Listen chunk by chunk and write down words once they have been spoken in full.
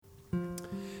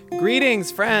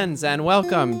Greetings, friends, and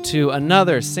welcome to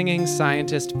another Singing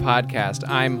Scientist podcast.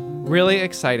 I'm really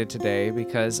excited today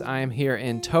because I am here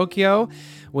in Tokyo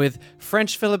with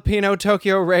French-Filipino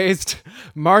Tokyo-raised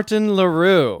Martin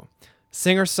LaRue,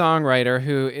 singer-songwriter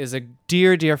who is a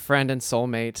dear, dear friend and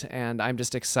soulmate, and I'm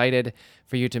just excited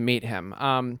for you to meet him.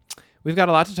 We've got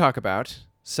a lot to talk about,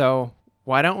 so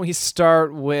why don't we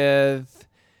start with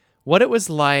what it was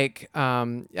like.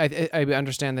 I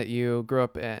understand that you grew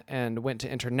up and went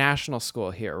to international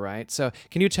school here, right? So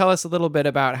can you tell us a little bit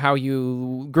about how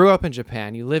you grew up in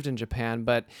Japan? You lived in Japan,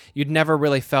 but you'd never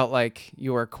really felt like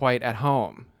you were quite at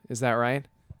home. Is that right?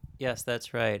 Yes,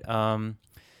 that's right.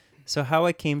 So how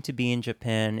I came to be in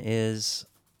Japan is,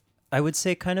 I would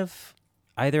say, kind of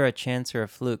either a chance or a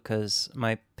fluke, because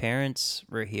my parents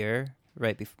were here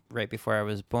right before I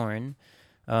was born.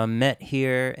 Met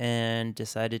here and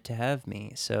decided to have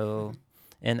me. So,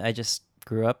 and I just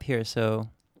grew up here. So,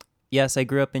 yes, I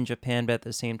grew up in Japan, but at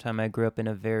the same time, I grew up in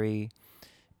a very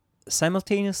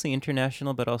simultaneously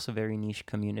international, but also very niche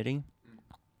community.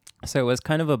 So it was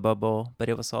kind of a bubble, but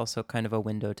it was also kind of a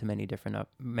window to many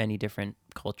different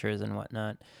cultures and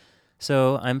whatnot.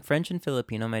 So I'm French and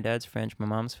Filipino. My dad's French. My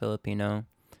mom's Filipino.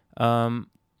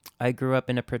 I grew up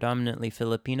in a predominantly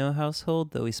Filipino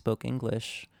household, though we spoke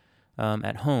English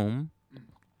at home.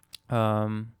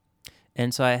 And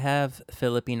so I have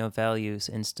Filipino values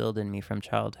instilled in me from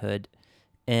childhood.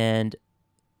 And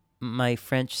my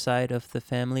French side of the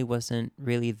family wasn't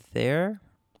really there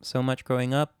so much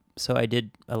growing up. So I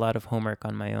did a lot of homework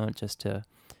on my own just to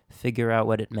figure out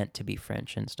what it meant to be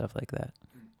French and stuff like that.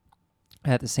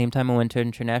 At the same time, I went to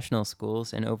international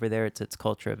schools, and over there, it's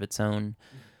culture of its own.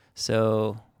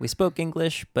 So we spoke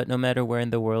English, but no matter where in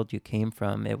the world you came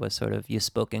from, it was sort of you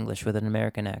spoke English with an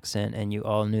American accent, and you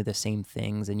all knew the same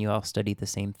things, and you all studied the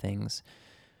same things.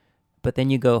 But then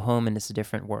you go home, and it's a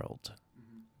different world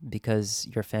because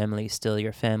your family is still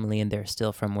your family, and they're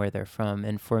still from where they're from.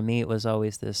 And for me, it was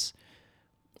always this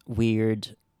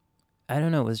weird, I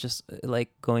don't know, it was just like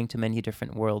going to many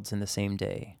different worlds in the same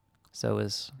day. So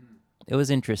it was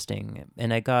interesting,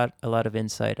 and I got a lot of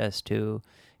insight as to,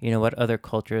 what other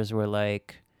cultures were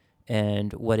like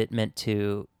and what it meant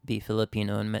to be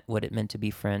Filipino and what it meant to be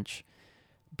French.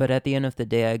 But at the end of the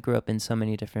day, I grew up in so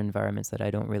many different environments that I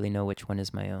don't really know which one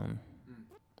is my own.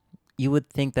 You would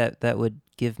think that would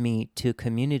give me two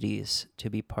communities to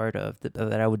be part of,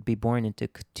 that I would be born into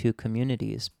two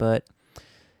communities, but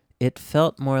it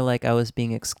felt more like I was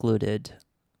being excluded,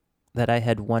 that I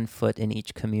had one foot in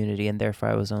each community, and therefore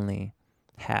I was only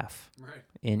half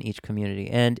in each community.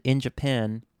 And in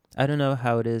Japan, I don't know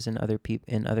how it is in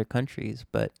other countries,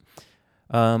 but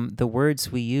the words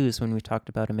we use when we talked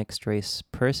about a mixed race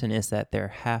person is that they're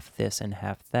half this and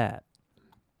half that.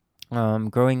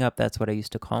 Growing up, that's what I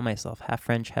used to call myself, half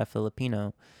French, half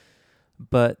Filipino.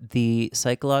 But the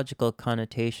psychological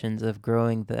connotations of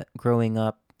growing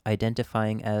up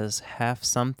identifying as half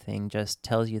something just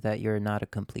tells you that you're not a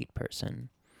complete person.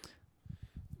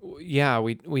 Yeah,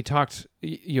 we talked,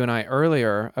 you and I,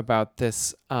 earlier about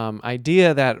this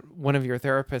idea that one of your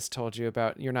therapists told you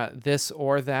about. You're not this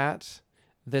or that,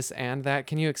 this and that.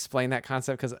 Can you explain that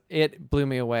concept? Because it blew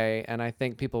me away, and I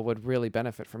think people would really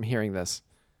benefit from hearing this.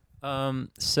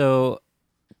 So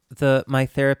my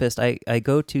therapist, I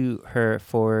go to her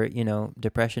for,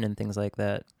 depression and things like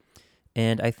that.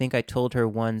 And I think I told her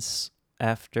once,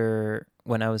 after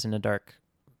when I was in a dark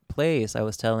place, I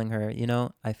was telling her,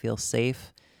 I feel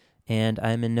safe and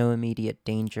I'm in no immediate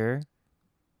danger,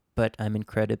 but I'm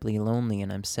incredibly lonely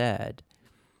and I'm sad.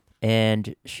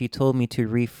 And she told me to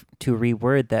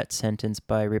reword that sentence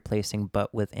by replacing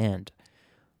but with and.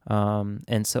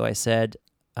 And so I said,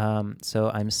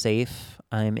 so I'm safe,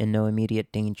 I'm in no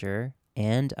immediate danger,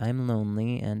 and I'm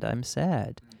lonely and I'm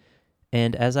sad.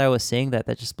 And as I was saying that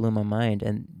just blew my mind.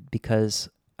 And because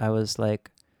I was like,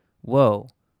 whoa,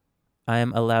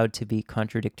 I'm allowed to be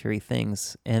contradictory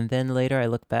things. And then later I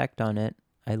looked back on it,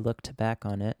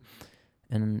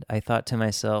 and I thought to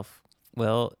myself,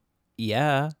 well,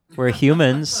 yeah, we're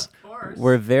humans.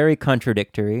 We're very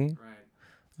contradictory.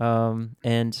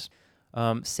 And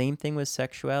same thing with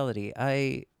sexuality.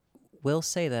 I will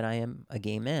say that I am a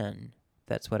gay man.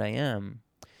 That's what I am.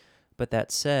 But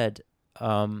that said,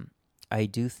 I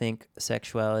do think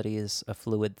sexuality is a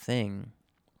fluid thing.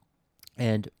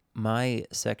 And my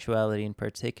sexuality in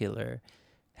particular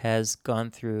has gone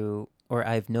through, or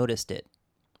I've noticed it,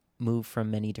 move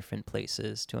from many different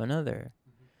places to another.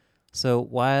 Mm-hmm. So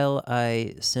while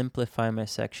I simplify my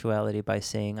sexuality by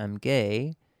saying I'm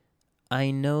gay,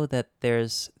 I know that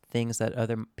there's things that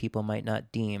other people might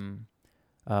not deem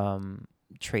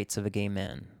traits of a gay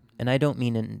man. And I don't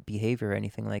mean in behavior or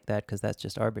anything like that, because that's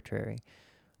just arbitrary.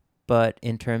 But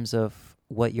in terms of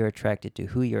what you're attracted to,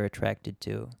 who you're attracted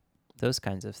to, those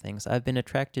kinds of things. I've been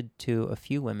attracted to a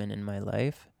few women in my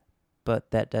life,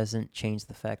 but that doesn't change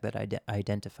the fact that I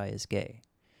identify as gay.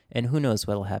 And who knows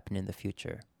what will happen in the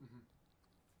future.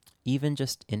 Even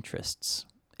just interests.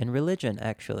 And religion,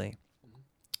 actually.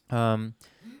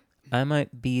 I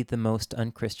might be the most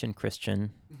unchristian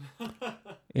Christian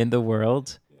in the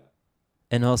world.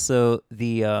 And also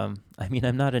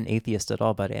I'm not an atheist at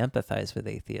all, but I empathize with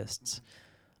atheists.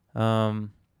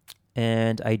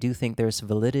 And I do think there's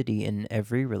validity in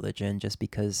every religion just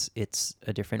because it's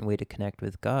a different way to connect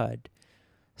with God.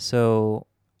 So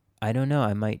I don't know,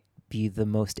 I might be the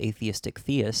most atheistic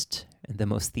theist and the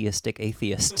most theistic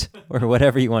atheist or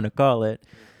whatever you want to call it.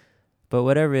 But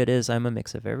whatever it is, I'm a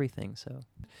mix of everything. So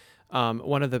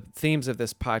one of the themes of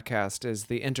this podcast is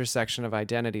the intersection of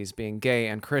identities, being gay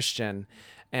and Christian.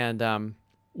 And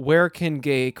where can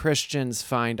gay Christians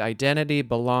find identity,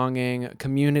 belonging,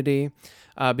 community?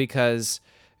 Because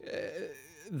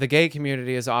the gay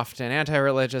community is often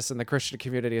anti-religious and the Christian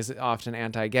community is often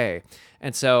anti-gay.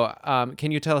 And so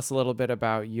can you tell us a little bit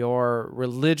about your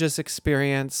religious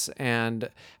experience and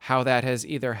how that has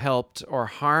either helped or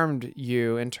harmed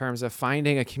you in terms of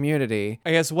finding a community?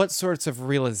 I guess what sorts of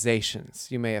realizations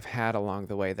you may have had along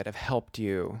the way that have helped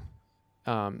you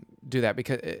do that?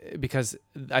 Because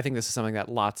I think this is something that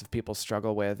lots of people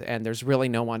struggle with, and there's really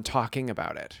no one talking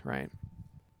about it, right?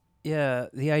 Yeah,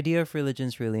 the idea of religion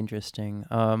is really interesting.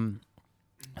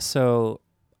 So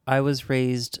I was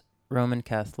raised Roman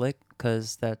Catholic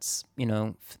because that's,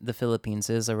 the Philippines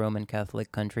is a Roman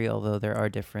Catholic country, although there are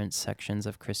different sections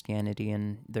of Christianity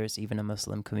and there's even a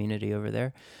Muslim community over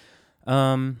there.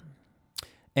 And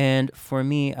for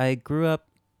me, I grew up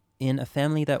in a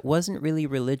family that wasn't really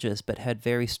religious but had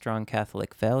very strong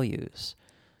Catholic values.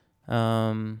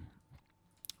 And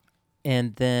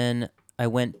then I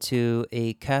went to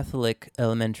a Catholic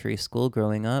elementary school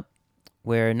growing up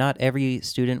where not every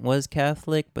student was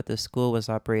Catholic, but the school was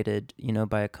operated,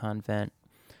 by a convent.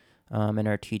 And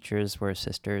our teachers were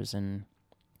sisters, and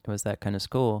it was that kind of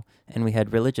school. And we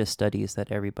had religious studies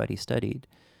that everybody studied.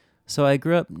 So I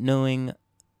grew up knowing,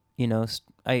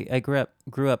 I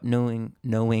grew up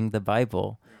knowing the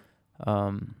Bible,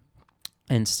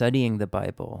 and studying the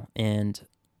Bible, and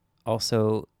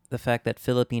also the fact that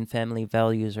Philippine family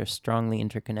values are strongly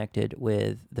interconnected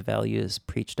with the values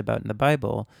preached about in the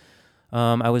Bible.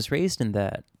 I was raised in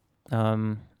that.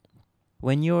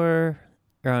 When you're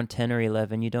around 10 or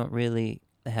 11, you don't really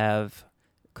have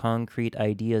concrete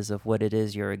ideas of what it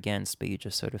is you're against, but you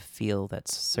just sort of feel that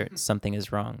something is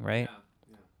wrong, right?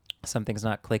 Yeah. Something's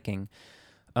not clicking.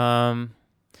 And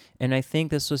I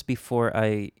think this was before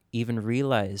I even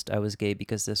realized I was gay,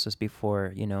 because this was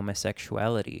before, my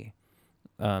sexuality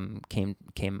came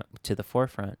to the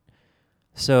forefront.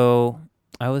 So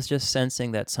I was just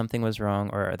sensing that something was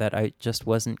wrong, or that I just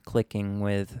wasn't clicking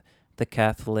with the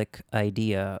Catholic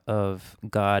idea of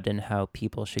God and how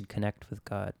people should connect with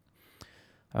God.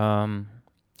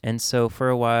 And so for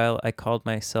a while I called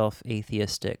myself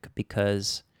atheistic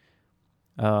because,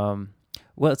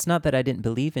 it's not that I didn't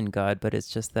believe in God, but it's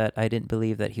just that I didn't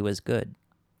believe that he was good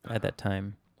at that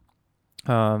time.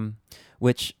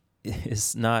 Which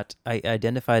is not, I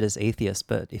identified as atheist,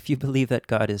 but if you believe that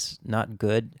God is not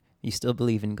good, you still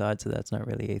believe in God, so that's not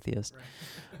really atheist.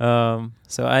 Right.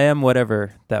 So I am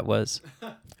whatever that was.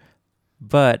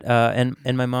 But, and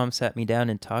my mom sat me down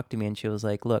and talked to me, and she was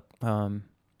like, look,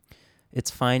 it's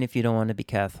fine if you don't want to be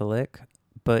Catholic,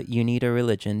 but you need a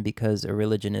religion because a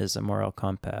religion is a moral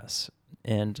compass.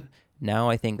 And now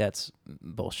I think that's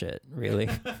bullshit, really.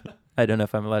 I don't know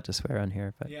if I'm allowed to swear on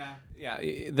here, but yeah.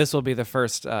 This will be the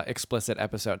first explicit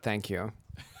episode. Thank you.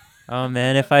 Oh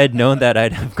man, if I had known that,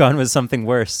 I'd have gone with something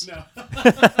worse. No.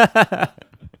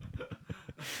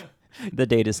 The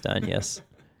date is done. Yes.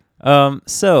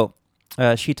 So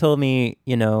she told me,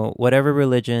 whatever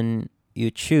religion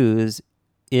you choose,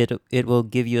 it will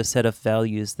give you a set of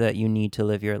values that you need to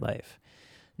live your life.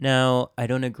 Now, I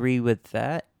don't agree with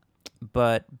that,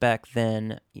 but back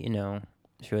then,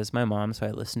 she was my mom, so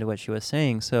I listened to what she was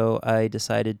saying. So I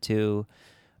decided to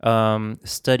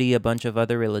study a bunch of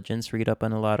other religions, read up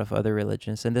on a lot of other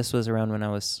religions. And this was around when I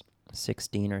was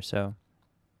 16 or so.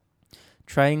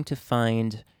 Trying to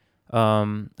find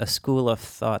a school of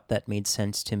thought that made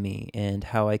sense to me and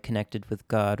how I connected with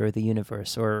God or the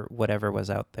universe or whatever was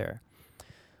out there.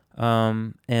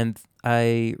 And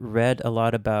I read a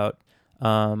lot about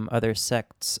other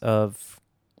sects of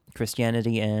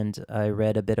Christianity, and I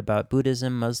read a bit about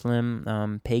Buddhism,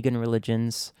 Muslim, pagan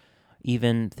religions,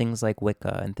 even things like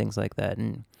Wicca and things like that.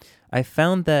 And I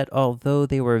found that although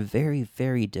they were very,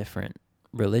 very different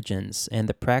religions and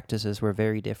the practices were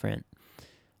very different,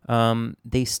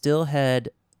 they still had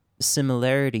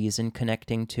similarities in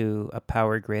connecting to a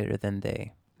power greater than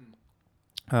they.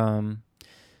 And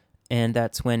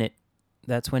that's when it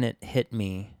hit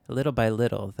me little by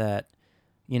little that,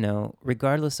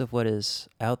 regardless of what is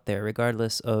out there,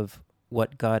 regardless of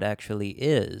what God actually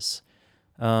is,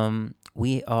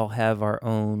 we all have our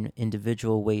own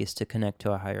individual ways to connect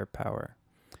to a higher power.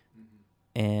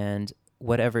 And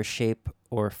whatever shape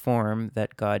or form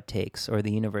that God takes, or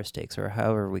the universe takes, or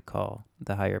however we call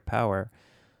the higher power,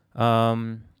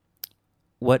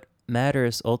 what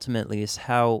matters ultimately is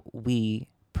how we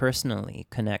personally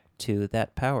connect to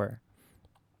that power.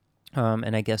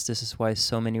 And I guess this is why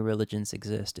so many religions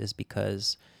exist, is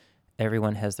because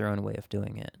everyone has their own way of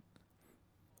doing it.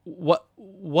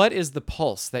 What is the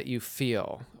pulse that you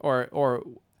feel, or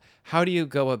how do you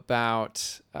go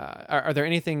about? Are there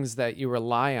any things that you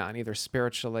rely on, either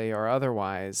spiritually or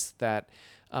otherwise, that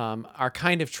are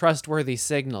kind of trustworthy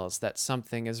signals that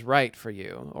something is right for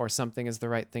you or something is the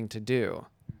right thing to do?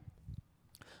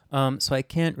 So I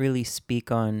can't really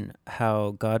speak on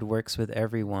how God works with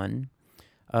everyone,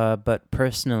 but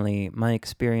personally, my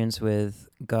experience with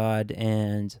God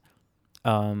and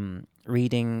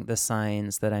reading the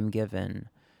signs that I'm given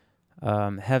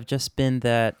have just been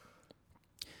that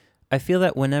I feel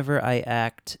that whenever I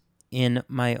act in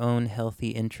my own healthy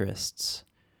interests,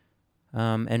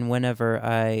 and whenever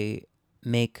I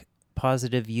make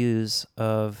positive use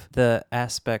of the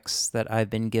aspects that I've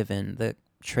been given, the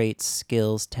traits,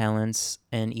 skills, talents,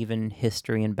 and even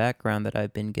history and background that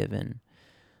I've been given,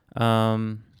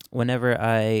 whenever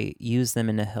I use them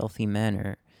in a healthy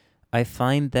manner, I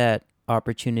find that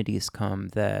opportunities come,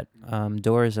 that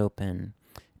doors open.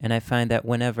 And I find that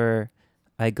whenever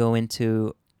I go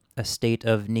into a state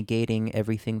of negating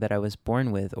everything that I was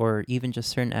born with, or even just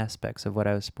certain aspects of what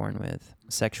I was born with,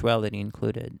 sexuality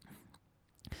included,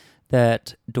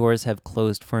 that doors have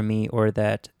closed for me, or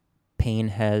that pain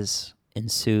has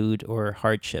ensued, or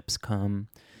hardships come.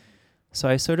 So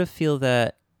I sort of feel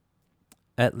that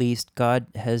at least God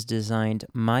has designed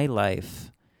my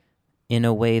life in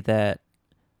a way that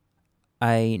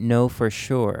I know for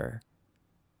sure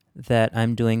that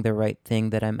I'm doing the right thing,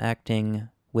 that I'm acting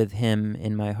with Him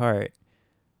in my heart,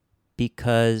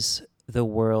 because the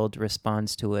world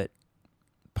responds to it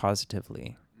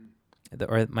positively,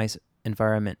 or my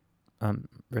environment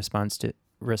responds to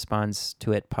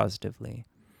it positively.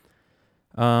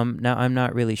 Now, I'm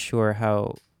not really sure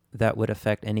how that would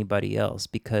affect anybody else,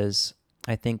 because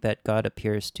I think that God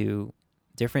appears to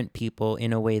different people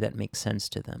in a way that makes sense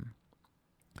to them.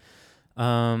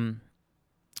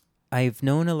 I've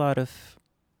known a lot of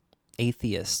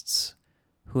atheists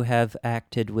who have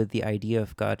acted with the idea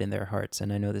of God in their hearts,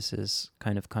 and I know this is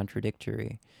kind of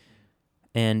contradictory.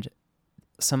 And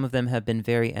some of them have been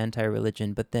very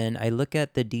anti-religion, but then I look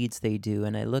at the deeds they do,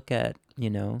 and I look at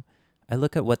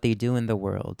what they do in the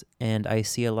world, and I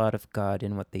see a lot of God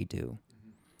in what they do.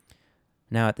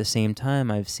 Now, at the same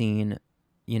time, I've seen,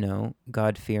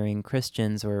 God-fearing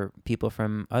Christians or people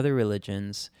from other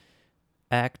religions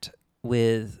act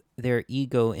with their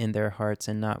ego in their hearts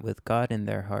and not with God in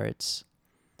their hearts.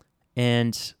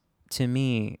 And to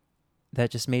me,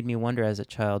 that just made me wonder as a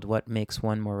child, what makes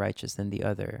one more righteous than the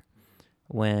other?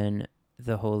 When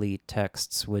the holy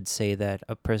texts would say that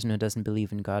a person who doesn't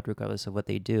believe in God, regardless of what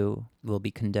they do, will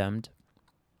be condemned.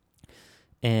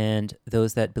 And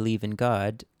those that believe in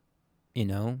God,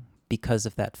 because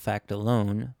of that fact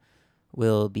alone,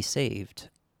 will be saved.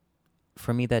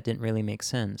 For me, that didn't really make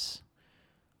sense.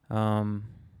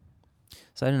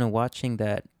 So I don't know, watching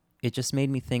that, it just made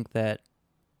me think that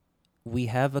we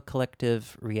have a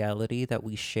collective reality that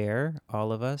we share,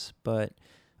 all of us, but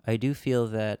I do feel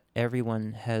that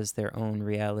everyone has their own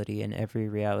reality, and every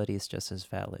reality is just as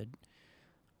valid.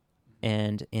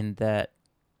 And in that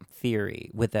theory,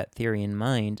 with that theory in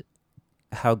mind,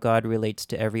 how God relates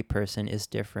to every person is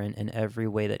different, and every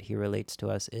way that He relates to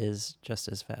us is just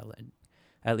as valid.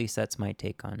 At least that's my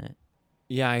take on it.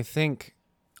 Yeah, I think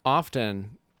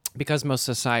often, because most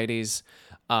societies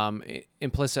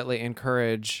implicitly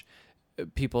encourage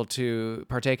people to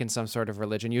partake in some sort of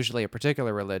religion, usually a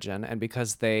particular religion, and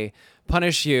because they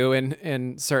punish you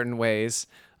in certain ways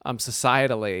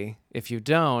societally if you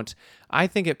don't, I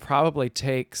think it probably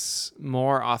takes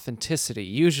more authenticity,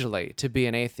 usually, to be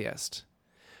an atheist.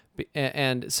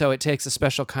 And so it takes a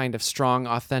special kind of strong,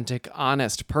 authentic,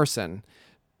 honest person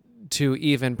to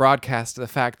even broadcast the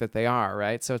fact that they are,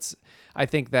 right? So I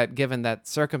think that given that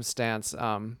circumstance,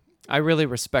 I really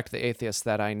respect the atheists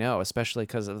that I know, especially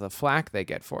because of the flack they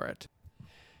get for it.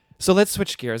 So let's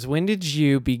switch gears. When did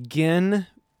you begin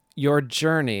your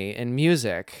journey in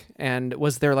music? And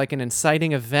was there like an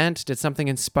inciting event? Did something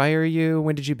inspire you?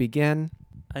 When did you begin?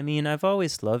 I mean, I've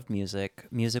always loved music.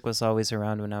 Music was always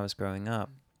around when I was growing up.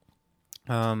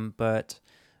 But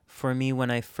for me,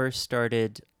 when I first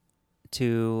started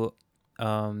to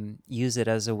use it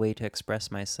as a way to express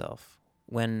myself,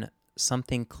 when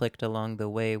something clicked along the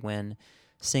way, when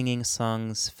singing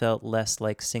songs felt less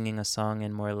like singing a song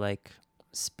and more like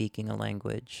speaking a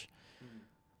language,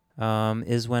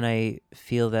 is when I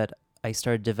feel that I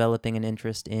started developing an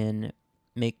interest in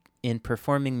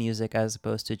performing music as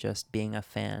opposed to just being a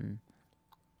fan.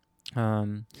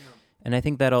 And I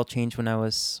think that all changed when I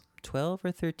was 12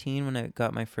 or 13 when I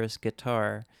got my first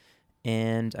guitar,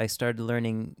 and I started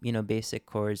learning, basic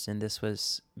chords, and this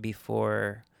was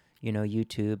before,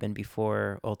 YouTube and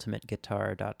before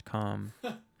ultimateguitar.com,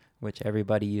 which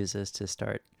everybody uses to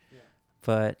start. Yeah.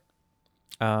 But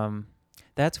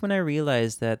that's when I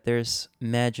realized that there's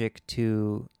magic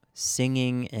to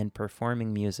singing and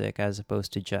performing music as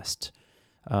opposed to just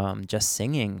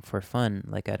singing for fun,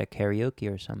 like at a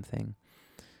karaoke or something.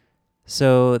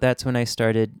 So that's when I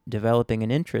started developing an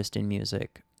interest in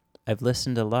music. I've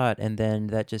listened a lot, and then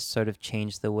that just sort of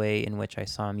changed the way in which I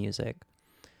saw music.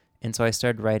 And so I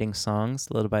started writing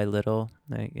songs little by little,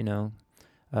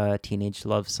 teenage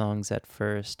love songs at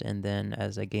first, and then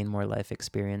as I gained more life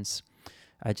experience,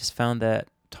 I just found that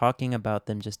talking about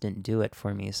them just didn't do it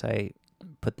for me, so I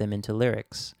put them into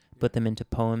lyrics, put them into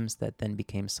poems that then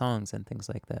became songs and things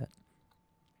like that.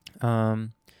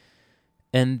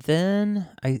 And then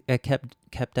I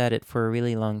kept at it for a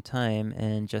really long time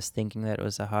and just thinking that it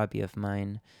was a hobby of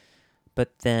mine.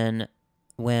 But then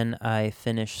when I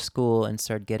finished school and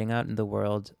started getting out in the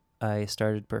world, I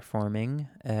started performing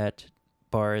at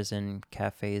bars and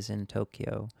cafes in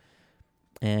Tokyo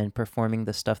and performing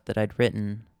the stuff that I'd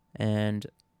written and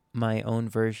my own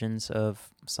versions of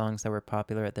songs that were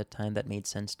popular at that time that made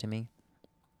sense to me.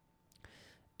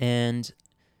 And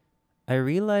I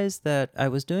realized that I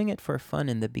was doing it for fun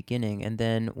in the beginning, and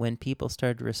then when people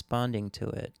started responding to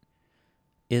it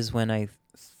is when I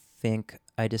think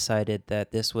I decided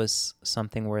that this was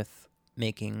something worth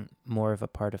making more of a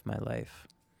part of my life.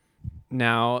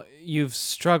 Now, you've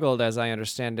struggled, as I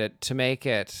understand it, to make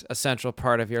it a central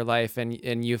part of your life,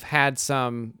 and you've had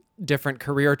some different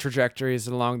career trajectories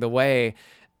along the way.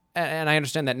 And I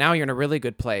understand that now you're in a really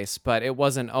good place, but it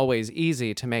wasn't always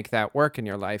easy to make that work in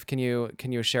your life. Can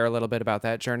you share a little bit about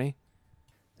that journey?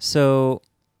 So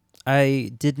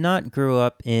I did not grow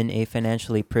up in a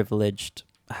financially privileged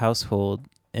household.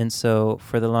 And so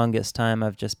for the longest time,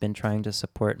 I've just been trying to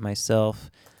support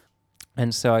myself.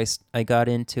 And so I got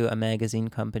into a magazine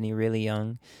company really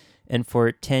young. And for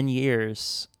 10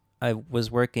 years, I was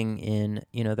working in,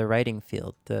 the writing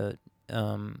field, the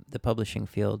publishing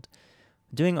field,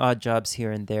 doing odd jobs here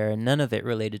and there, and none of it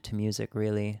related to music,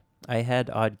 really. I had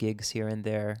odd gigs here and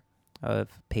there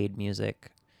of paid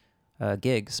music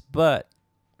gigs, but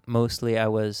mostly I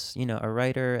was, a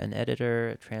writer, an editor,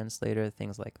 a translator,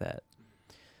 things like that.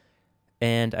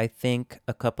 And I think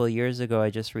a couple of years ago, I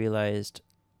just realized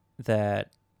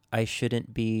that I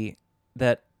shouldn't be,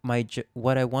 that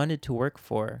what I wanted to work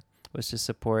for was to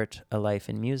support a life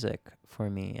in music for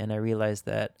me. And I realized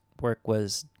that work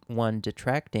was, one,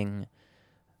 detracting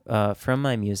from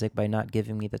my music by not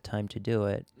giving me the time to do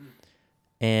it,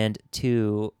 and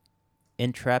two,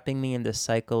 entrapping me in this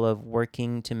cycle of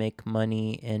working to make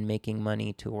money and making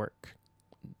money to work,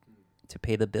 to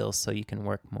pay the bills so you can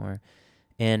work more.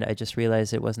 And I just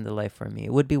realized it wasn't the life for me.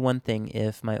 It would be one thing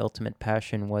if my ultimate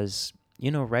passion was,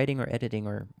 writing or editing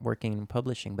or working in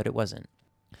publishing, but it wasn't.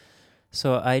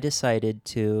 So I decided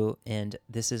to, and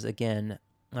this is again,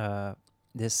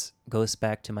 this goes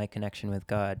back to my connection with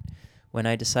God. When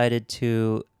I decided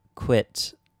to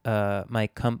quit my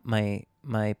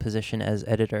position as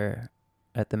editor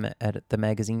at the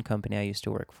magazine company I used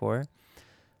to work for,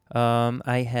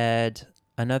 I had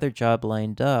another job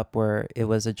lined up where it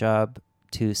was a job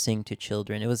to sing to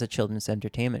children. It was a children's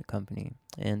entertainment company,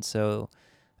 and so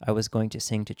I was going to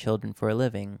sing to children for a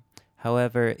living.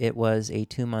 However, it was a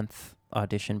 2-month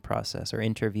audition process or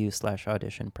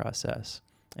interview/audition process,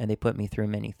 and they put me through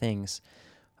many things.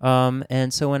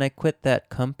 And so when I quit that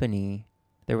company,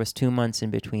 there was 2 months in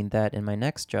between that and my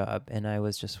next job, and I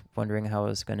was just wondering how I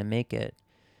was going to make it.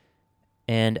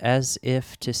 And as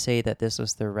if to say that this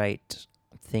was the right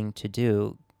thing to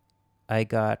do, I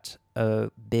got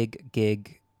a big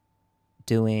gig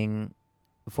doing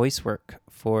voice work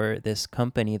for this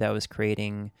company that was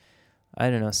creating, I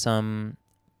don't know, some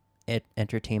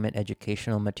entertainment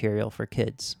educational material for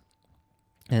kids.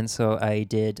 And so I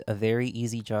did a very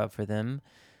easy job for them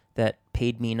that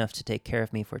paid me enough to take care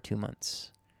of me for 2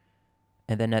 months.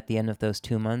 And then at the end of those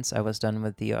 2 months, I was done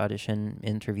with the audition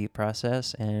interview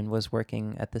process and was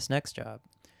working at this next job.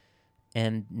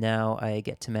 And now I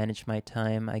get to manage my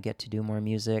time. I get to do more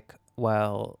music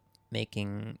while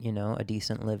making, a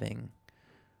decent living,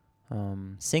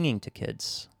 singing to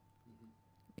kids.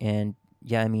 And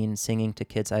yeah, I mean, singing to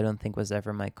kids I don't think was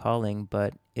ever my calling,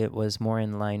 but it was more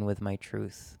in line with my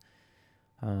truth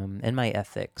and my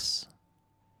ethics.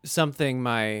 Something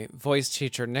my voice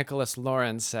teacher Nicholas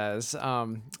Lauren says.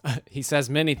 He says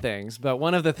many things, but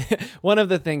one of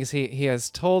the things he has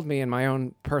told me in my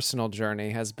own personal journey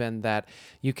has been that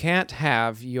you can't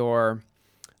have your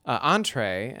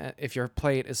entree if your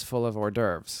plate is full of hors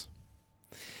d'oeuvres.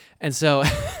 And so,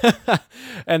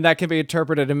 and that can be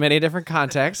interpreted in many different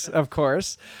contexts, of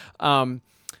course.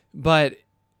 But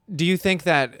do you think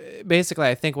that, basically,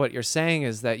 I think what you're saying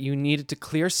is that you needed to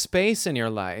clear space in your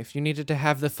life. You needed to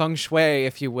have the feng shui,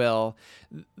 if you will,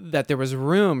 that there was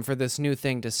room for this new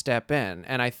thing to step in.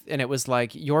 And it was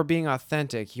like you're being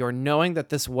authentic. You're knowing that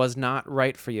this was not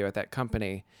right for you at that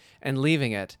company and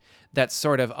leaving it, that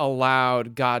sort of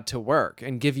allowed God to work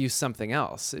and give you something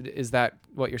else. Is that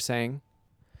what you're saying?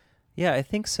 Yeah, I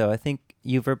think so. I think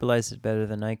you verbalized it better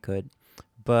than I could.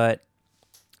 But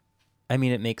I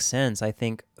mean, it makes sense. I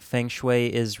think feng shui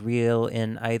is real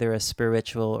in either a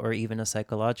spiritual or even a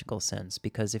psychological sense,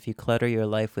 because if you clutter your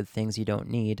life with things you don't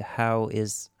need, how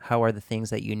are the things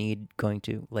that you need going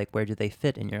to, where do they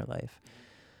fit in your life?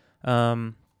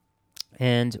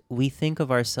 And we think of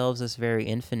ourselves as very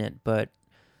infinite, but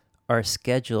our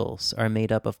schedules are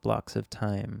made up of blocks of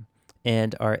time,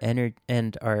 and our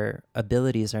our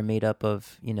abilities are made up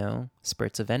of,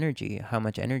 spurts of energy. How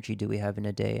much energy do we have in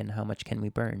a day, and how much can we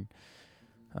burn?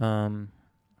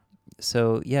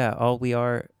 So yeah, all we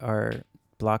are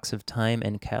blocks of time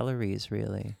and calories,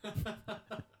 really.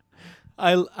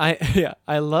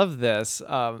 I love this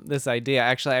this idea.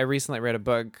 Actually, I recently read a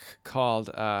book called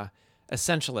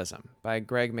Essentialism by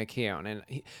Greg McKeown,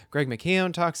 and Greg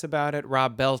McKeown talks about it.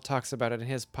 Rob Bell talks about it in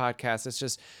his podcast. It's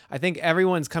just, I think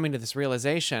everyone's coming to this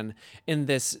realization in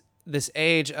this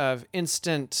age of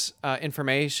instant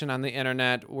information on the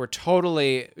internet. We're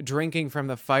totally drinking from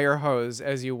the fire hose,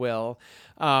 as you will.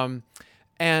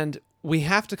 And we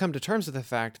have to come to terms with the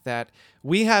fact that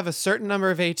we have a certain number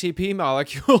of ATP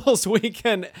molecules we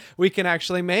can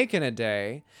actually make in a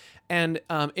day. And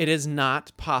it is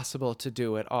not possible to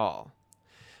do it all.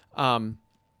 And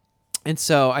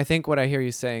so I think what I hear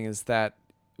you saying is that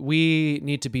we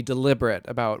need to be deliberate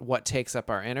about what takes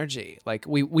up our energy. Like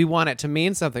we want it to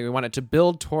mean something. We want it to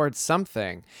build towards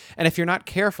something. And if you're not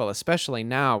careful, especially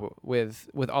now with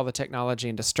all the technology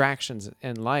and distractions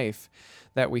in life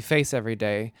that we face every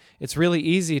day, it's really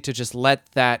easy to just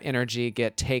let that energy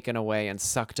get taken away and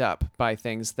sucked up by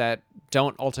things that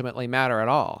don't ultimately matter at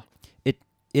all.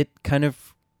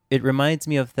 It reminds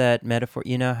me of that metaphor.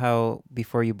 You know how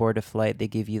before you board a flight, they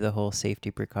give you the whole safety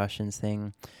precautions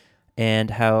thing,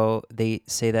 and how they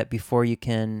say that before you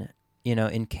can,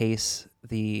 in case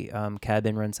the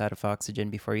cabin runs out of oxygen,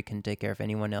 before you can take care of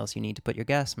anyone else, you need to put your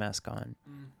gas mask on.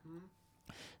 Mm-hmm.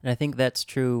 And I think that's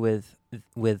true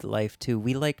with life too.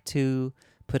 We like to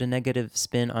put a negative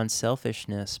spin on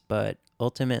selfishness, but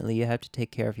ultimately you have to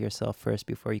take care of yourself first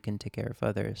before you can take care of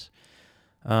others.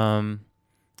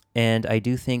 And I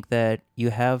do think that you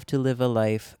have to live a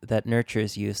life that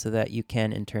nurtures you so that you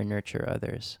can in turn nurture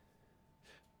others.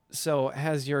 So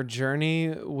has your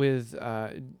journey with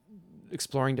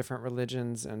exploring different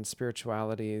religions and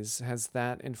spiritualities, has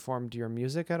that informed your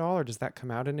music at all, or does that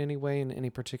come out in any way in any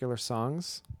particular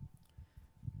songs?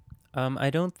 I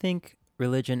don't think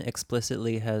religion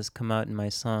explicitly has come out in my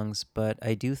songs, but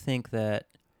I do think that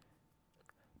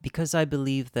because I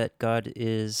believe that God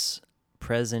is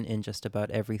present in just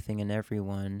about everything and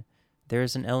everyone,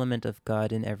 there's an element of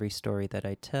God in every story that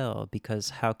I tell, because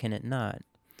how can it not?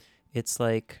 It's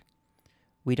like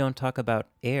we don't talk about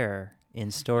air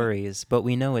in stories, but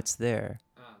we know it's there.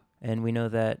 And we know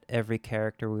that every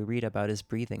character we read about is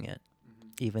breathing it,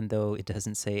 even though it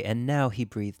doesn't say, and now he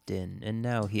breathed in, and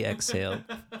now he exhaled.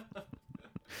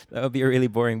 That would be a really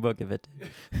boring book if it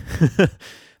did.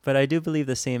 But I do believe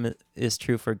the same is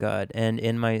true for God. And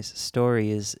in my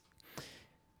stories,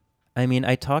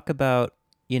 I talk about,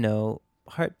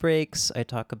 heartbreaks. I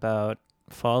talk about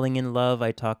falling in love.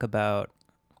 I talk about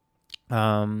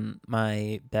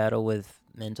my battle with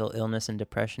mental illness and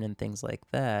depression and things like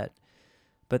that.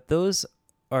 But those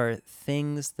are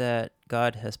things that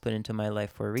God has put into my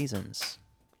life for reasons.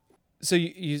 So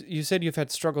you said you've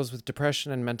had struggles with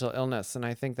depression and mental illness, and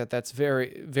I think that that's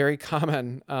very, very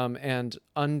common and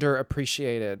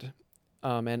underappreciated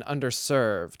and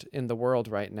underserved in the world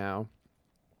right now.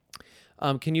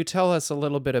 Can you tell us a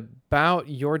little bit about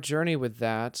your journey with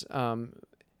that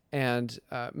and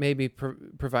maybe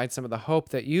provide some of the hope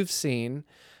that you've seen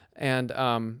and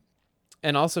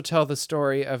also tell the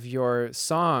story of your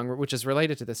song, which is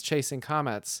related to this, Chasing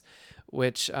Comets,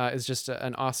 which is just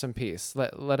an awesome piece.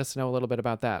 Let us know a little bit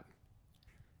about that.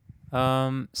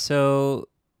 So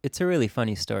it's a really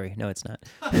funny story. No, it's not.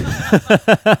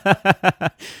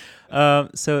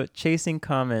 So Chasing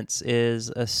Comets is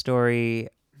a story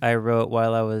I wrote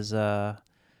while I was, I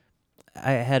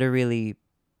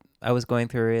was going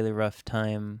through a really rough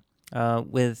time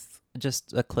with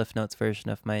just a Cliff Notes version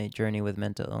of my journey with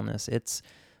mental illness. It's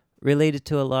related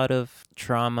to a lot of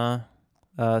trauma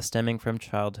stemming from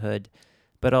childhood,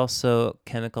 but also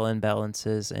chemical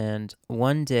imbalances. And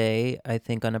one day, I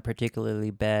think on a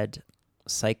particularly bad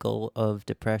cycle of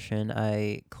depression,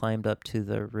 I climbed up to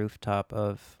the rooftop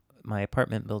of my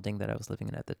apartment building that I was living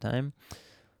in at the time.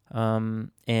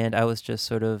 And I was just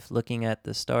sort of looking at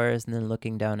the stars and then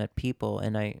looking down at people,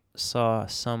 and I saw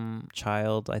some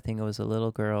child, I think it was a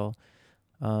little girl,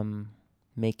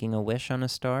 making a wish on a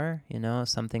star,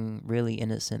 something really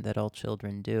innocent that all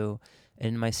children do.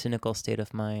 In my cynical state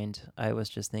of mind, I was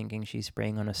just thinking she's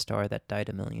praying on a star that died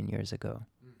 1 million years ago.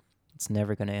 It's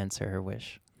never going to answer her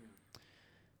wish.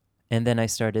 And then I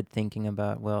started thinking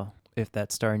about, well, if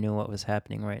that star knew what was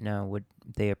happening right now, would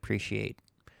they appreciate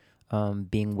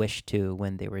being wished to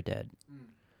when they were dead?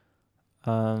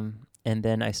 And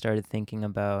then I started thinking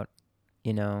about,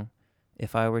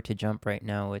 if I were to jump right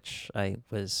now, which I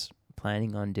was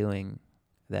planning on doing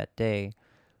that day,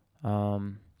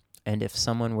 and if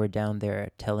someone were down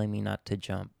there telling me not to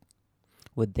jump,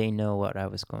 would they know what I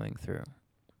was going through?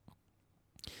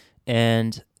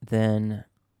 And then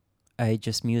I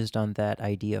just mused on that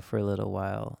idea for a little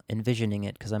while, envisioning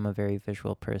it because I'm a very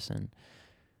visual person.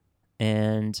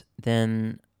 And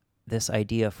then this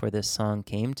idea for this song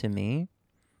came to me,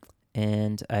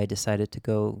 and I decided to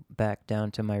go back down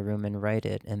to my room and write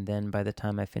it. And then by the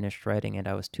time I finished writing it,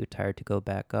 I was too tired to go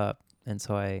back up. And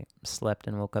so I slept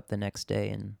and woke up the next day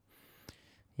and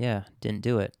didn't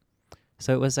do it.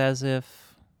 So it was as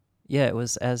if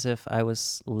I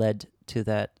was led to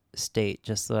that state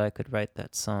just so I could write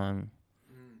that song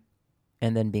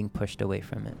and then being pushed away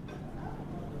from it.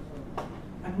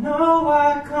 I know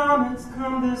why comets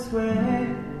come this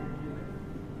way,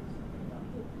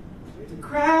 to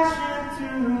crash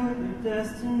into their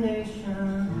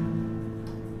destination.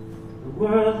 The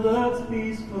world looks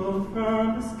peaceful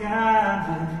from the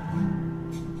sky.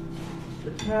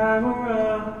 The power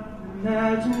of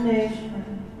imagination.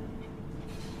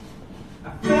 I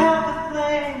felt the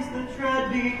flames that tread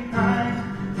behind,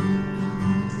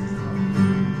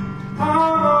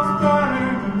 almost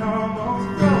burned and almost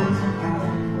frozen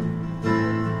out.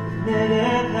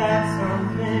 Admitted that some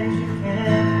things you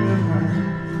can't prevent.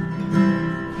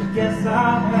 I guess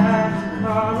I'll have to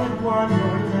call it one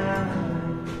more night.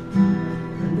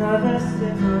 Another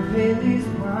sip of Haley's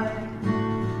wine.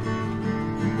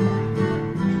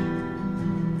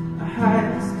 A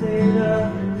heightened state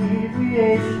of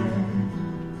inebriation.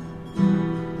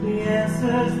 The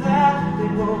answers that we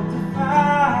hope to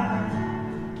find.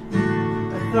 I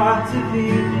thought to be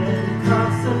in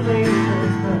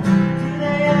constellations, but do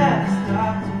they ever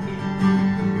stop to be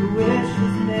the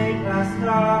wishes made by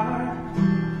stars?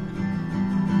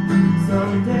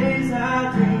 Some days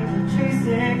I dream of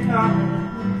chasing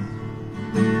comets,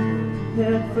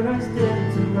 head first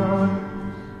into Mars.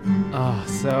 Oh,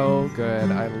 so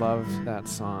good. I love that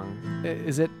song.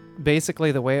 Is it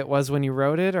basically the way it was when you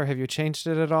wrote it, or have you changed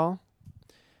it at all?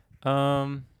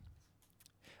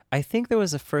 I think there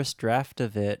was a first draft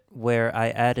of it where I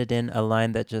added in a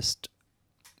line that just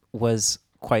was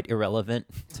quite irrelevant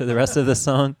to the rest of the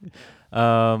song.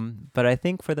 But I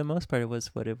think for the most part, it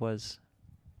was what it was.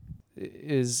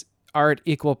 Is art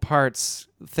equal parts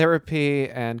therapy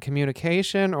and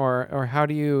communication, or how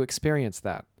do you experience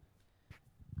that?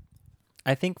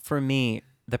 I think for me,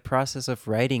 the process of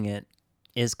writing it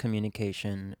is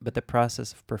communication, but the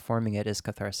process of performing it is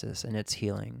catharsis and it's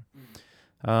healing.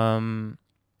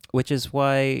 Which is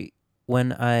why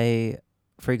when I,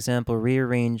 for example,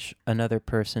 rearrange another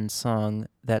person's song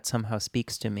that somehow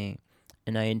speaks to me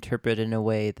and I interpret it in a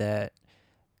way that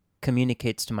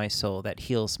communicates to my soul, that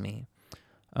heals me,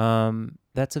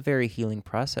 that's a very healing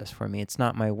process for me. It's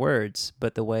not my words,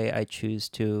 but the way I choose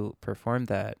to perform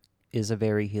that is a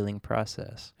very healing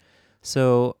process.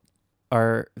 So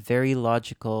our very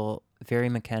logical very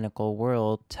mechanical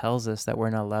world tells us that we're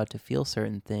not allowed to feel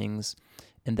certain things,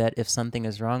 and that if something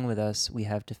is wrong with us, we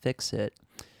have to fix it.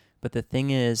 But the thing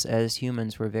is, as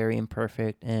humans, we're very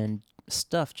imperfect, and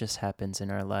stuff just happens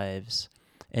in our lives.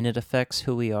 And it affects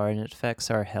who we are, and it affects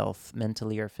our health,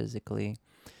 mentally or physically.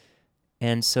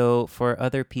 And so for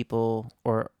other people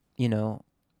or,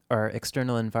 our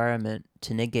external environment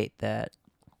to negate that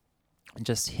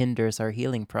just hinders our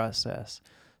healing process.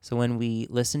 So when we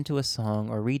listen to a song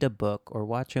or read a book or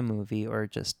watch a movie or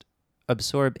just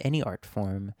absorb any art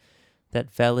form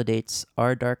that validates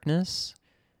our darkness,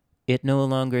 it no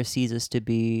longer ceases to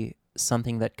be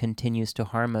something that continues to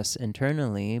harm us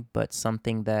internally, but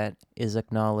something that is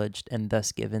acknowledged and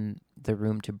thus given the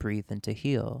room to breathe and to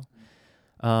heal.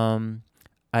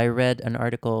 I read an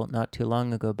article not too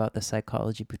long ago about the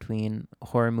psychology between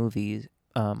horror movies,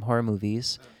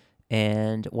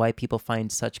 and why people find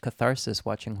such catharsis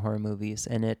watching horror movies.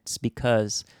 And it's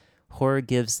because horror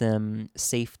gives them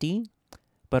safety,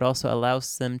 but also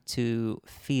allows them to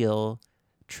feel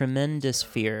tremendous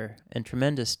fear and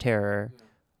tremendous terror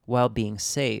while being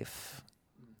safe,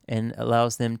 and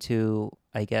allows them to,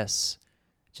 I guess,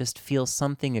 just feel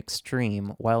something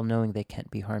extreme while knowing they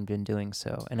can't be harmed in doing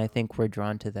so. And I think we're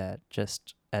drawn to that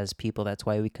just as people. That's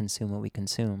why we consume what we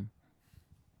consume.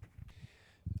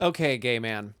 Okay, gay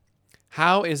man.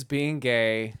 How is being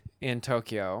gay in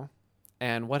Tokyo,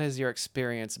 and what has your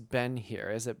experience been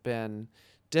here? Has it been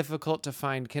difficult to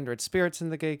find kindred spirits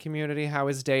in the gay community? How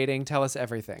is dating? Tell us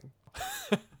everything.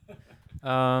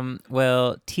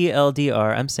 Well,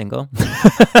 TLDR, I'm single.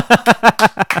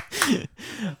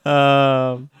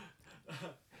 I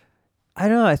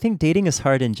don't know. I think dating is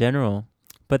hard in general,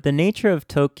 but the nature of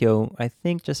Tokyo, I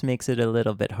think, just makes it a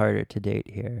little bit harder to date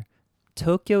here.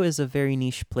 Tokyo is a very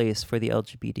niche place for the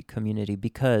LGBT community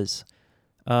because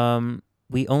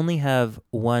we only have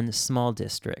one small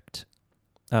district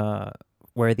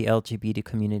where the LGBT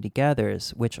community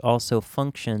gathers, which also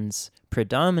functions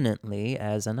predominantly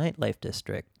as a nightlife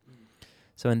district.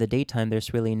 So in the daytime,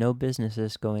 there's really no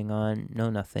businesses going on, no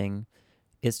nothing.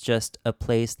 It's just a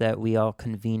place that we all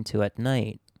convene to at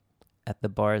night, at the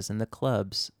bars and the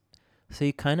clubs. So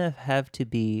you kind of have to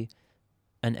be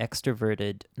an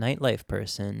extroverted nightlife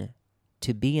person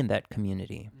to be in that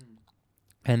community.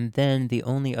 And then the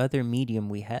only other medium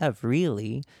we have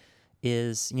really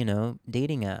is,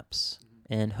 dating apps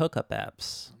and hookup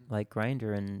apps like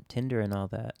Grindr and Tinder and all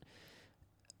that.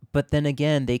 But then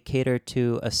again, they cater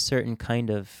to a certain kind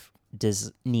of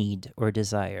need or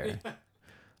desire.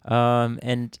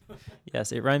 And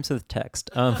yes, it rhymes with text.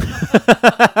 So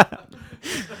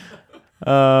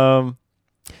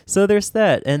there's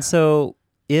that. And so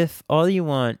if you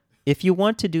want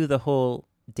to do the whole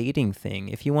dating thing,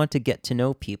 if you want to get to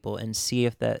know people and see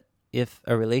if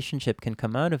a relationship can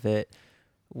come out of it,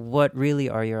 what really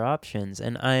are your options?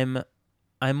 And I'm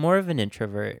more of an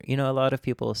introvert. A lot of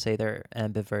people say they're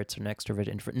ambiverts or an extrovert,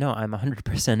 introvert. No, I'm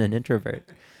 100% an introvert.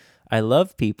 I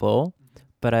love people,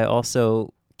 but I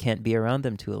also can't be around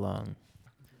them too long.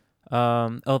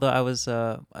 Although I was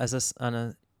on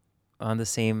the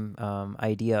same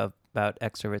idea about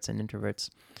extroverts and introverts,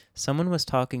 someone was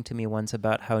talking to me once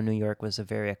about how New York was a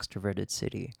very extroverted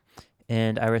city.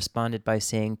 And I responded by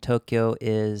saying Tokyo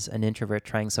is an introvert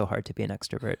trying so hard to be an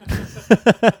extrovert.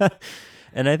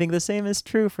 And I think the same is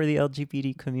true for the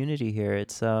LGBT community here.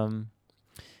 It's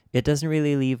it doesn't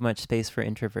really leave much space for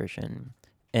introversion.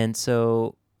 And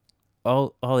so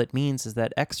all it means is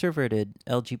that extroverted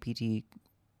LGBT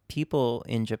people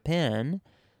in Japan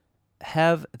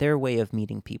have their way of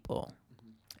meeting people.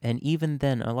 And even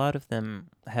then, a lot of them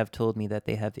have told me that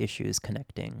they have issues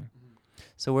connecting.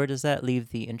 So where does that leave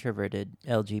the introverted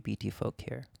LGBT folk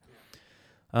here?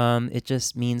 It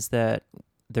just means that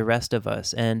the rest of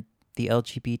us and the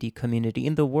LGBT community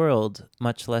in the world,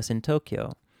 much less in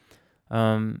Tokyo,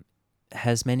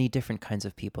 has many different kinds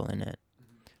of people in it.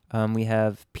 We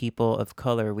have people of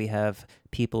color, we have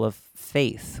people of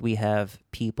faith, we have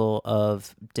people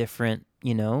of different,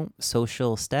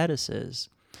 social statuses.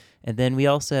 And then we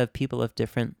also have people of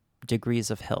different degrees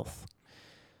of health.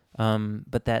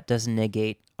 But that doesn't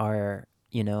negate our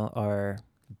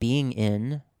being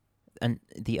in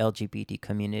the LGBT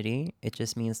community. It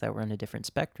just means that we're on a different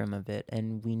spectrum of it,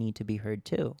 and we need to be heard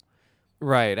too.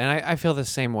 Right, and I feel the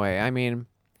same way. I mean,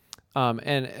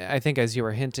 and I think as you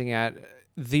were hinting at,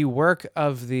 the work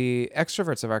of the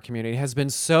extroverts of our community has been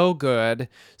so good,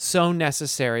 so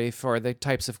necessary for the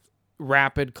types of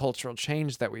rapid cultural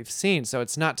change that we've seen. So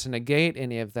it's not to negate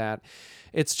any of that.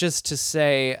 It's just to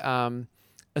say,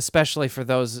 especially for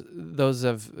those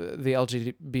of the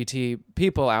LGBT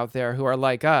people out there who are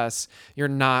like us, you're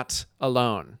not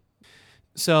alone.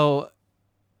 So,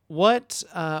 what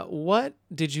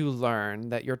did you learn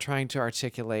that you're trying to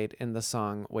articulate in the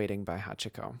song "Waiting" by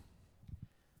Hachiko?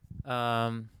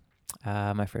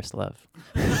 My first love.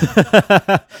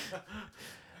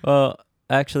 Well,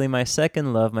 actually, my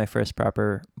second love, my first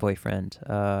proper boyfriend.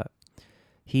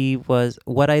 He was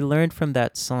what I learned from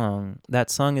that song. That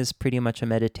song is pretty much a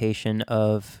meditation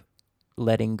of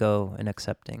letting go and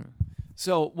accepting.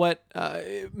 So, what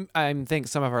I think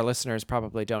some of our listeners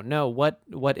probably don't know what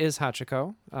is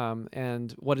Hachiko,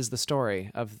 and what is the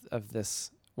story of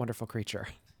this wonderful creature?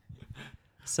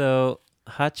 So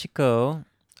Hachiko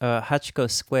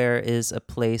Square is a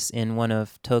place in one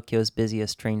of Tokyo's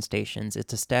busiest train stations.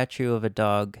 It's a statue of a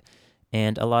dog,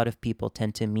 and a lot of people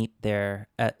tend to meet there.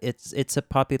 It's a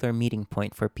popular meeting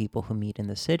point for people who meet in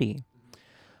the city.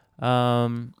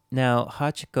 Now,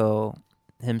 Hachiko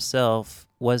himself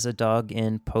was a dog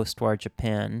in post-war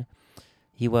Japan.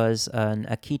 He was an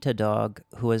Akita dog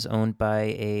who was owned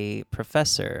by a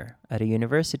professor at a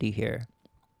university here.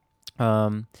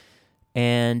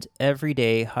 And every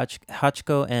day,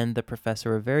 Hachiko and the professor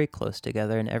were very close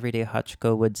together, and every day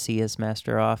Hachiko would see his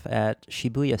master off at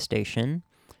Shibuya Station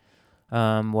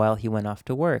while he went off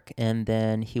to work. And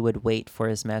then he would wait for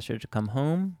his master to come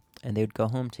home, and they would go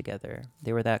home together.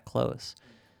 They were that close.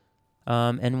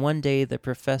 And one day, the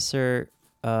professor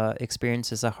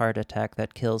experiences a heart attack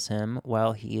that kills him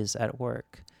while he is at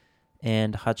work.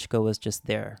 And Hachiko was just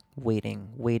there,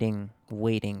 waiting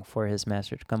for his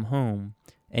master to come home.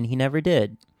 And he never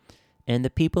did. And the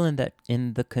people in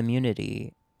the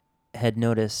community had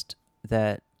noticed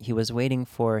that he was waiting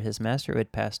for his master who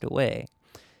had passed away.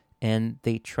 And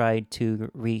they tried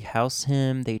to rehouse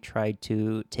him. They tried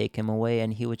to take him away,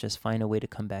 and he would just find a way to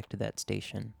come back to that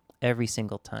station every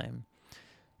single time.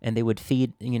 And they would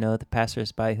feed, the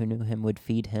passersby who knew him would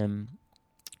feed him,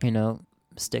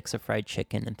 sticks of fried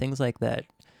chicken and things like that,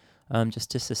 just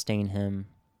to sustain him.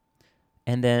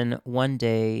 And then one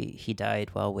day he died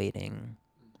while waiting,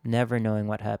 never knowing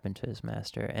what happened to his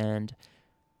master. And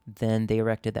then they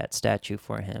erected that statue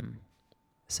for him.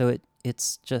 So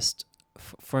it's just,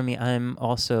 for me, I'm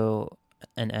also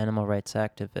an animal rights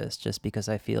activist just because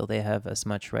I feel they have as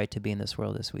much right to be in this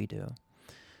world as we do.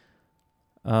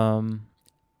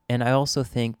 And I also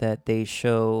think that they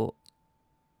show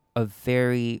a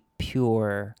very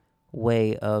pure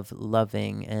way of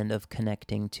loving and of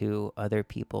connecting to other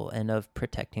people and of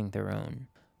protecting their own.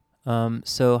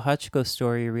 So Hachiko's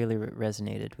story really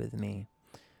resonated with me.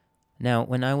 Now,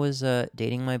 when I was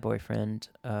dating my boyfriend,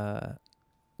 I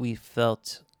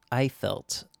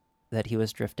felt that he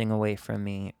was drifting away from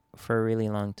me for a really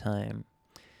long time.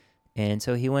 And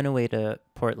so he went away to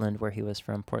Portland, where he was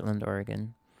from, Portland,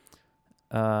 Oregon,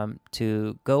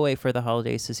 to go away for the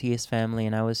holidays to see his family,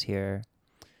 and I was here.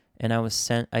 And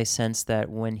I sensed that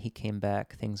when he came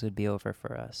back, things would be over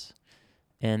for us.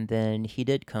 And then he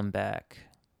did come back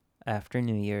after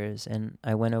New Year's, and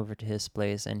I went over to his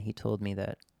place, and he told me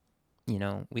that,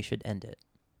 we should end it.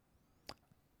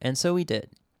 And so we did.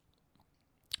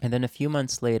 And then a few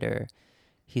months later,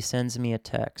 he sends me a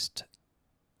text.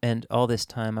 And all this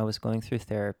time I was going through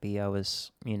therapy. I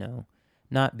was,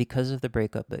 not because of the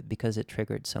breakup, but because it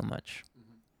triggered so much.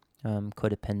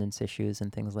 Codependence issues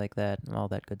and things like that, and all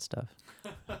that good stuff.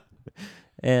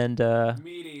 And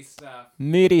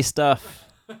meaty stuff.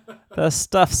 The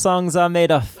stuff songs are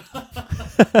made of.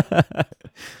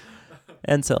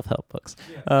 And self-help books.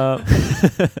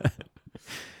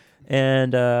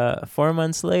 And 4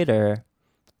 months later,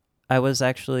 I was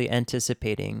actually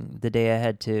anticipating the day I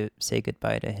had to say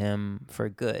goodbye to him for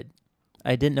good.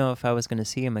 I didn't know if I was going to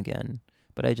see him again,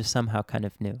 but I just somehow kind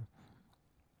of knew.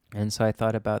 And so I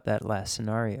thought about that last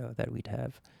scenario that we'd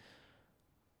have.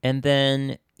 And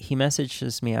then he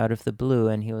messages me out of the blue,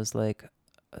 and he was like,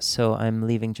 so I'm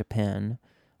leaving Japan.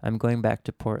 I'm going back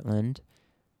to Portland,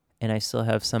 and I still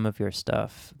have some of your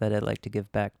stuff that I'd like to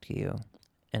give back to you.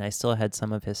 And I still had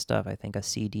some of his stuff, I think a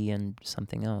CD and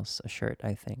something else, a shirt,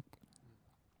 I think.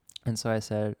 And so I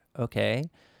said, okay,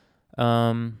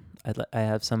 I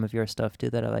have some of your stuff too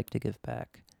that I'd like to give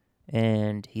back.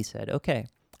 And he said, okay.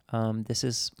 This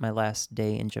is my last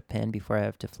day in Japan before I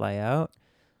have to fly out.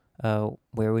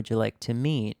 Where would you like to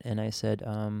meet? And I said,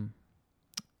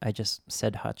 I just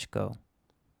said Hachiko.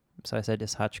 So I said,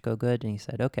 is Hachiko good? And he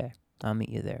said, okay, I'll meet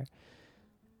you there.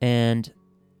 And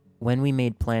when we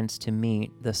made plans to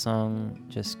meet, this song,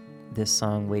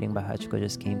 Waiting by Hachiko,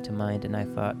 just came to mind, and I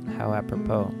thought, how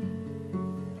apropos.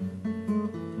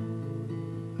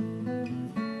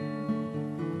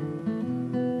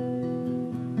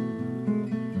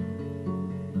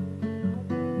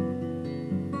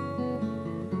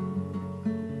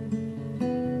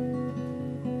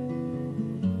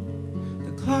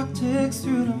 evenings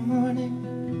through the morning,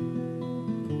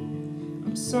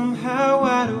 I'm somehow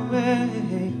wide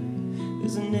awake.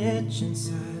 There's an itch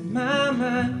inside my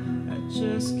mind I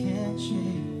just can't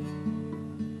shake.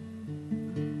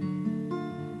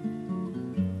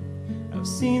 I've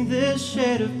seen this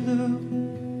shade of blue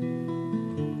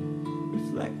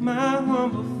reflect my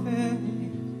humble fate.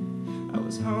 I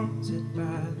was haunted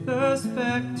by the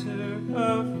specter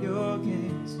of your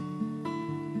gaze,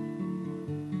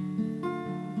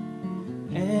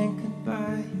 anchored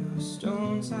by your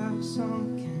stones I've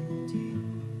sunken deep,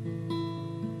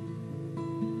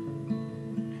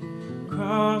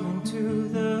 crawling to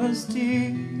the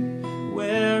steep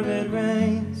where it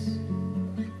rains,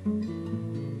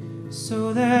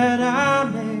 so that I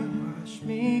may wash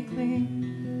me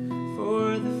clean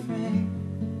for the frame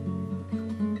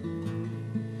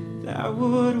that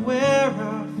would wear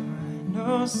our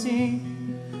final scene.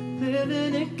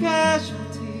 Living in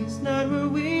casualties, not where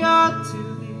we ought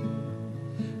to be.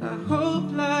 I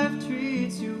hope life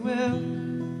treats you well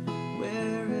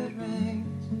where it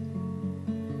rains.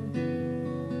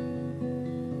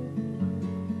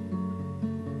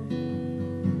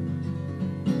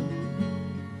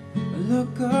 I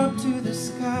look up to the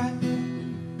sky,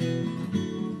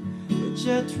 with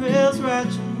jet trails right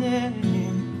your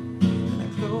name. And I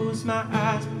close my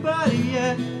eyes, but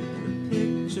yet the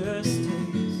picture stays.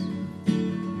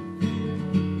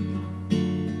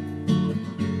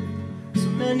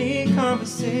 Many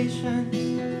conversations,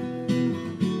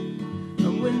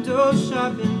 a window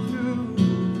shopping through.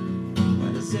 Why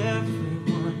does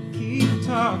everyone keep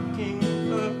talking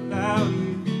about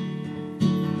you?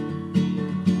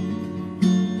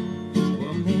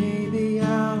 Well, maybe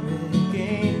I'll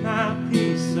regain my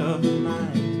peace of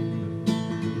mind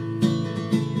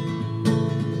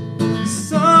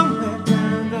somewhere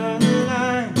down the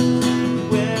line,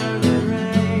 where it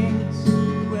rains,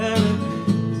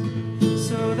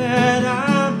 so that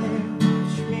I may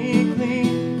wash me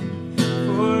clean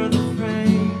for the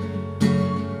frame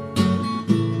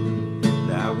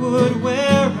that would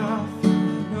wear our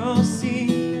final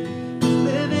scene.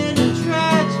 Living in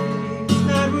tragedy is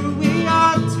not where we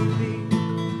ought to be.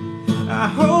 I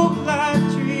hope life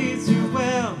treats you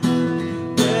well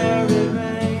where it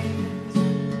rains.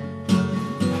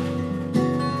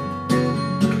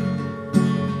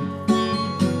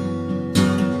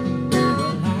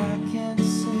 Well, I can't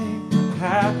say what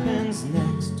happens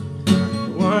next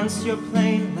once your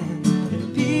plane lands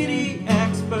in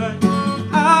PDX, but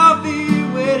I'll be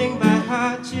waiting by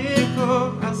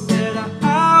Hachiko. I said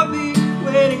I'll be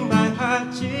waiting by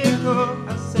Hachiko.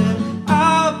 I said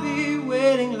I'll be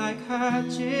waiting like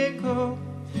Hachiko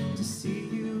to see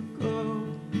you go.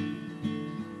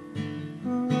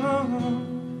 Oh.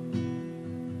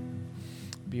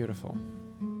 Beautiful.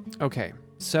 Okay,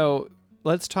 so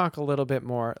let's talk a little bit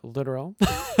more literal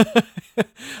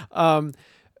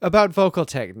about vocal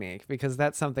technique, because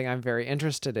that's something I'm very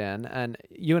interested in. And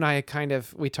you and I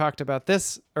we talked about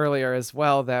this earlier as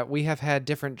well, that we have had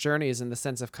different journeys in the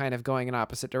sense of kind of going in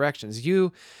opposite directions.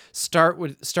 You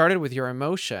started with your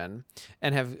emotion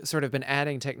and have sort of been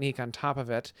adding technique on top of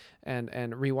it and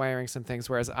rewiring some things,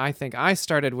 whereas I think I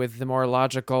started with the more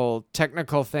logical,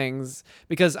 technical things,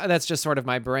 because that's just sort of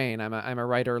my brain. I'm a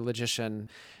writer, logician,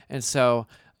 and so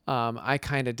I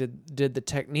kind of did the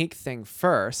technique thing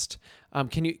first.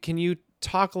 Can you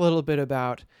talk a little bit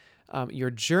about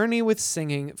your journey with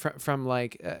singing from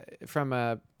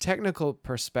a technical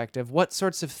perspective? What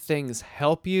sorts of things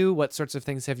help you? What sorts of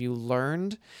things have you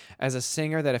learned as a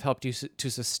singer that have helped you to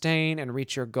sustain and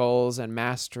reach your goals and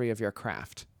mastery of your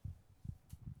craft?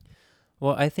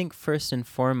 Well, I think first and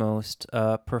foremost,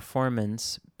 performing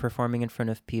in front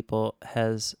of people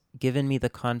has given me the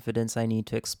confidence I need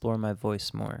to explore my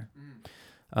voice more.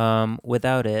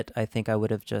 Without it, I think I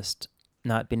would have just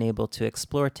not been able to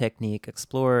explore technique,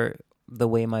 explore the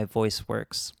way my voice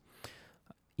works.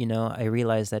 You know, I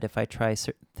realized that if I try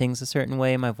things a certain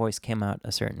way, my voice came out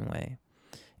a certain way.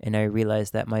 And I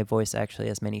realized that my voice actually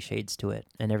has many shades to it,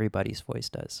 and everybody's voice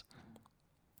does.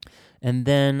 And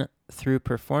then through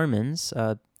performance,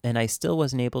 and I still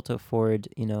wasn't able to afford,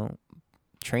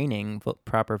 training,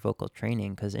 proper vocal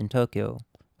training, because in Tokyo,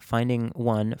 finding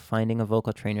a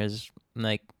vocal trainer is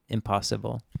like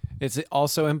impossible. It's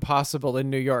also impossible in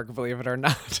New York, believe it or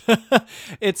not.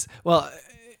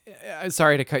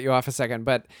 Sorry to cut you off a second,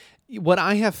 but what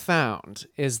I have found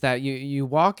is that you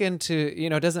walk into,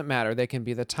 it doesn't matter. They can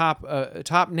be the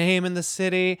top name in the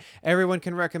city. Everyone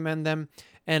can recommend them.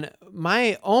 And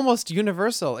my almost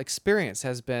universal experience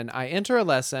has been I enter a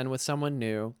lesson with someone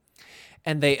new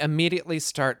and they immediately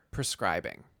start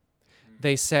prescribing.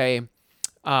 They say,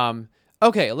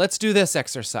 okay, let's do this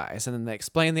exercise. And then they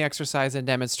explain the exercise and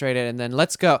demonstrate it, and then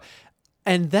let's go.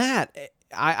 And that,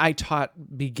 I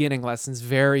taught beginning lessons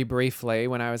very briefly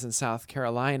when I was in South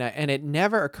Carolina, and it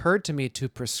never occurred to me to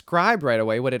prescribe right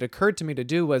away. What it occurred to me to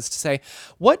do was to say,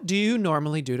 what do you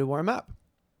normally do to warm up?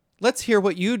 Let's hear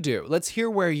what you do. Let's hear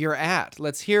where you're at.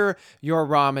 Let's hear your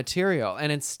raw material.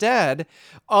 And instead,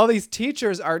 all these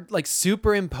teachers are like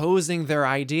superimposing their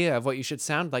idea of what you should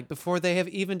sound like before they have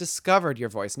even discovered your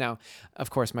voice. Now, of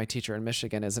course, my teacher in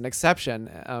Michigan is an exception.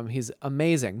 He's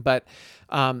amazing. But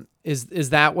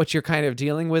is that what you're kind of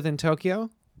dealing with in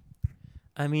Tokyo?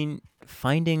 I mean,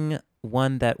 finding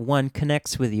one that, one,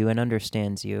 connects with you and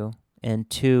understands you, and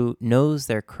two, knows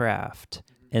their craft,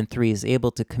 and three, is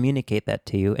able to communicate that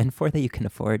to you, and four, that you can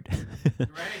afford,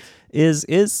 is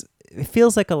it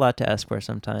feels like a lot to ask for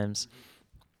sometimes.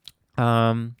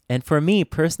 And for me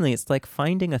personally, it's like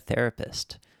finding a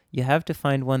therapist. You have to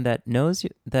find one that knows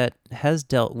you, that has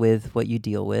dealt with what you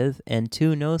deal with, and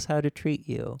two, knows how to treat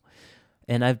you.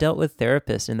 And I've dealt with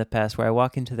therapists in the past where I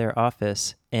walk into their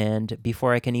office, and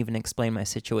before I can even explain my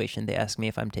situation, they ask me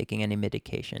if I'm taking any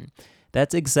medication.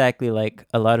 That's exactly like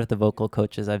a lot of the vocal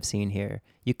coaches I've seen here.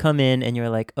 You come in and you're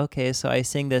like, okay, so I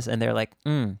sing this, and they're like,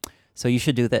 so you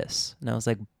should do this. And I was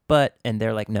like, but, and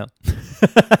they're like, no.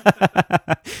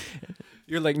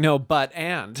 You're like, no, but,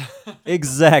 and.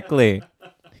 Exactly.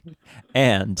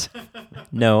 And.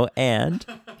 No, and.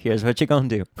 Here's what you're going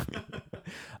to do.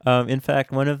 In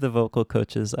fact, one of the vocal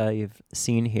coaches I've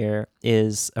seen here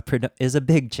is a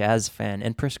big jazz fan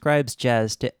and prescribes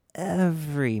jazz to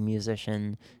every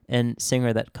musician and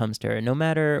singer that comes to her, no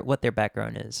matter what their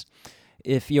background is.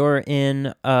 If you're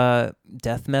in a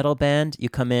death metal band, you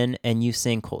come in and you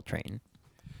sing Coltrane.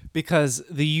 Because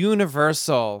the unanimous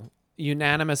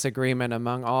agreement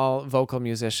among all vocal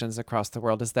musicians across the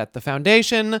world is that the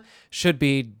foundation should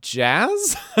be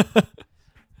jazz.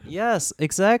 Yes,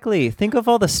 exactly. Think of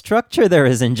all the structure there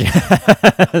is in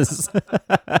jazz.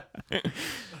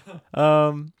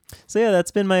 So yeah,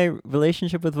 that's been my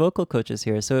relationship with vocal coaches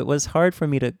here. So it was hard for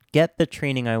me to get the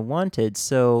training I wanted.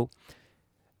 So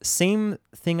same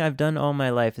thing I've done all my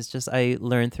life. It's just I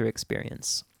learned through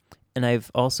experience. And I've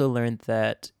also learned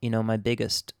that, my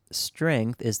biggest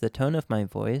strength is the tone of my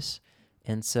voice.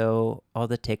 And so all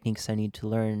the techniques I need to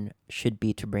learn should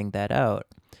be to bring that out.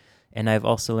 And I've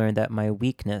also learned that my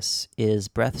weakness is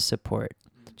breath support,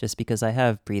 just because I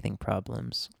have breathing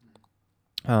problems.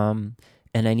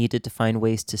 And I needed to find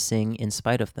ways to sing in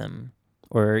spite of them,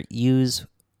 or use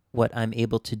what I'm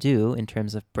able to do in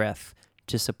terms of breath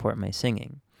to support my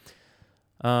singing.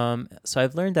 So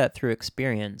I've learned that through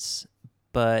experience,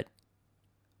 but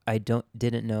I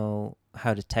didn't know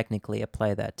how to technically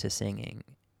apply that to singing.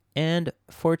 And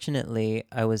fortunately,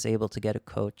 I was able to get a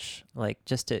coach,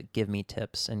 just to give me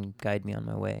tips and guide me on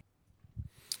my way.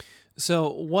 So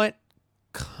what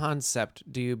concept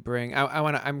do you bring?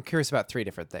 I'm curious about three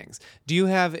different things. Do you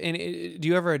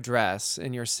ever address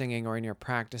in your singing or in your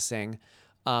practicing,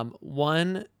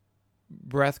 one,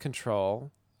 breath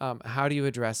control? How do you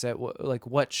address it?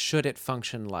 What should it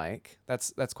function like?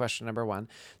 That's question number one.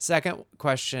 Second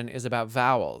question is about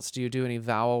vowels. Do you do any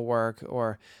vowel work,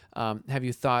 or have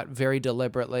you thought very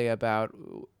deliberately about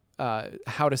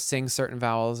how to sing certain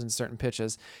vowels in certain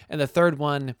pitches? And the third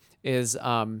one is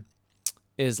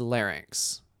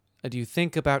larynx. Do you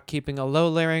think about keeping a low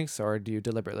larynx, or do you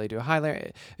deliberately do a high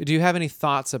larynx? Do you have any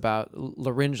thoughts about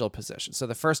laryngeal position? So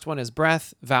the first one is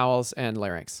breath, vowels, and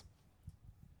larynx.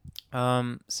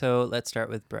 So let's start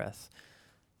with breath.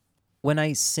 When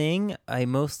I sing, I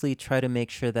mostly try to make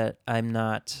sure that I'm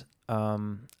not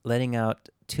letting out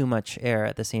too much air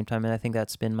at the same time. And I think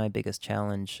that's been my biggest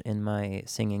challenge in my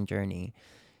singing journey,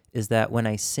 is that when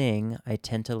I sing, I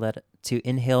tend to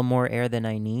inhale more air than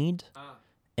I need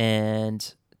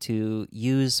and to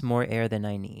use more air than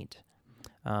I need.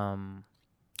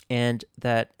 And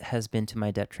that has been to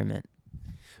my detriment.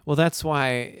 Well, that's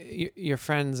why your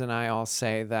friends and I all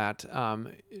say that,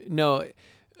 no,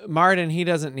 Martin, he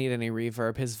doesn't need any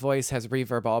reverb. His voice has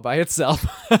reverb all by itself.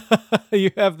 You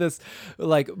have this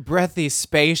breathy,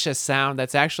 spacious sound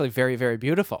that's actually very, very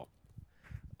beautiful.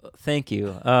 Thank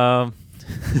you.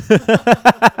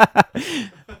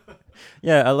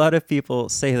 Yeah, a lot of people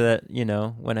say that,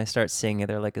 when I start singing,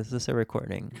 they're like, is this a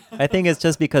recording? I think it's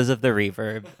just because of the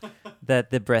reverb,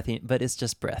 that the breathing, but it's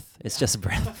just breath. It's just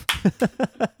breath.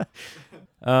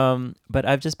 But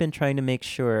I've just been trying to make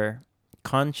sure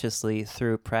consciously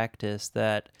through practice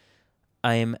that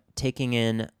I'm taking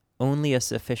in only a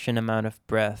sufficient amount of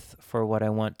breath for what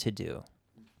I want to do.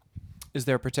 Is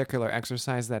there a particular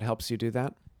exercise that helps you do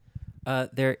that?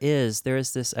 There is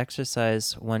this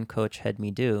exercise one coach had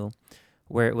me do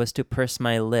where it was to purse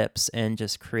my lips and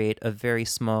just create a very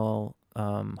small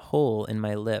hole in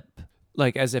my lip.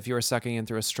 Like as if you were sucking in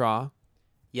through a straw?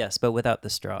 Yes, but without the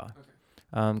straw.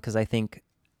 Because I think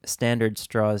standard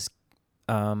straws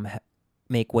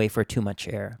make way for too much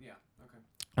air. Yeah.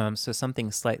 Okay. So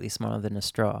something slightly smaller than a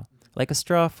straw, like a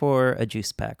straw for a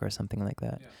juice pack or something like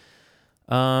that. Yeah.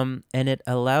 And it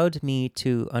allowed me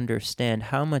to understand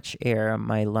how much air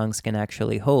my lungs can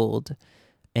actually hold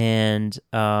and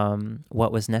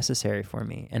what was necessary for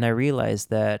me. And I realized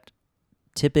that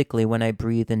typically when I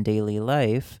breathe in daily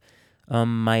life,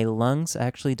 my lungs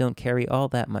actually don't carry all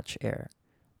that much air.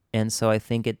 And so I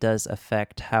think it does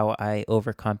affect how I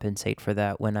overcompensate for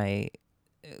that when I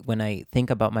think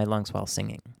about my lungs while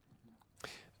singing.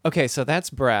 Okay, so that's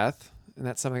breath, and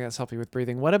that's something that's helped you with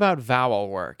breathing. What about vowel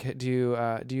work? Do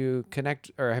you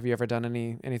connect, or have you ever done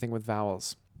anything with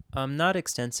vowels? Not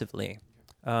extensively.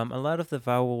 A lot of the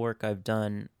vowel work I've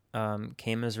done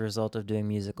came as a result of doing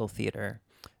musical theater,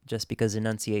 just because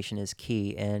enunciation is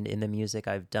key. And in the music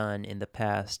I've done in the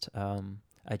past,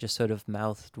 I just sort of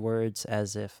mouthed words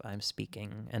as if I'm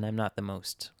speaking, and I'm not the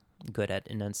most good at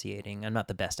enunciating. I'm not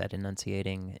the best at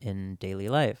enunciating in daily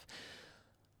life.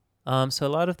 So a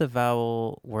lot of the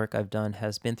vowel work I've done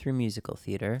has been through musical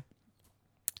theater,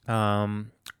 and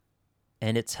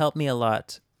it's helped me a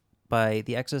lot by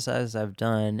the exercises I've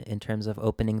done in terms of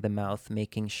opening the mouth,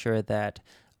 making sure that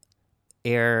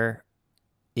air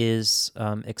is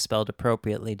expelled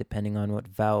appropriately depending on what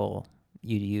vowel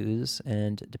you use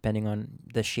and depending on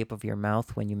the shape of your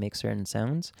mouth when you make certain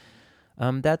sounds.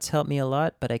 That's helped me a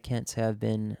lot, but I can't say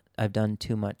I've done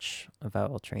too much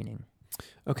vowel training.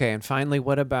 Okay, and finally,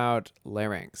 what about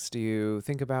larynx? Do you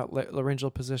think about laryngeal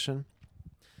position?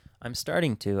 I'm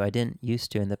starting to. I didn't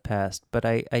used to in the past, but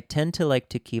I tend to like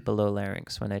to keep a low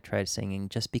larynx when I try singing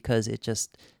just because it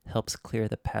just helps clear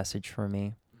the passage for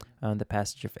me, the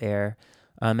passage of air.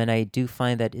 And I do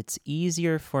find that it's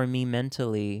easier for me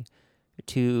mentally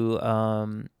to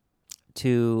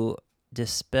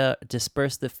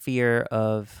disperse the fear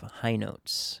of high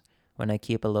notes when I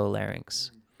keep a low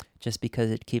larynx, just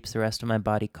because it keeps the rest of my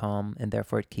body calm and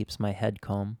therefore it keeps my head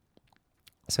calm.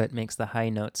 So it makes the high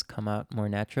notes come out more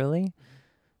naturally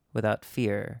without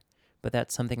fear. But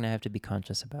that's something I have to be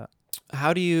conscious about.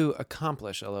 How do you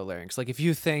accomplish a low larynx? Like if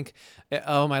you think,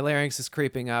 oh, my larynx is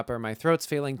creeping up, or my throat's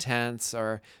feeling tense,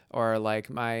 or like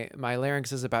my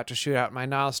larynx is about to shoot out my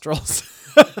nostrils.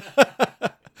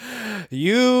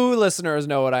 You listeners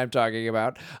know what I'm talking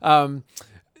about.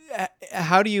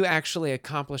 How do you actually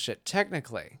accomplish it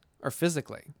technically or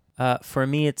physically? For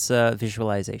me, it's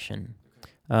visualization.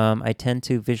 I tend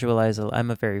to visualize. I'm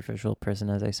a very visual person,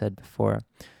 as I said before.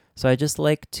 So I just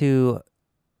like to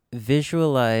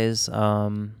visualize. I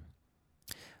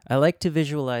like to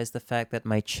visualize the fact that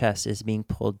my chest is being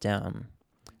pulled down,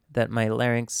 that my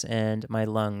larynx and my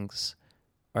lungs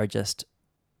are just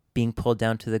being pulled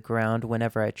down to the ground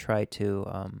whenever I try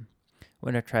to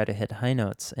hit high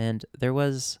notes. And there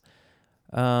was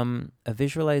a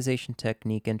visualization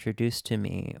technique introduced to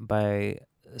me by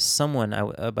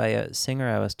by a singer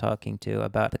I was talking to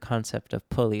about the concept of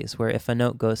pulleys, where if a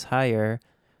note goes higher,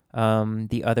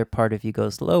 the other part of you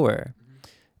goes lower.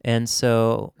 And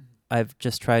so I've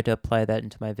just tried to apply that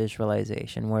into my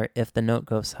visualization, where if the note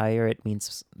goes higher, it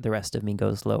means the rest of me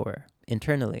goes lower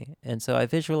internally. And so I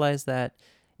visualize that.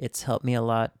 It's helped me a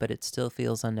lot, but it still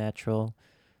feels unnatural.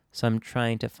 So I'm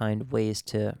trying to find ways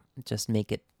to just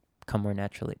make it come more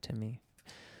naturally to me.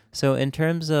 So in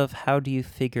terms of how do you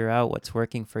figure out what's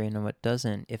working for you and what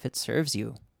doesn't, if it serves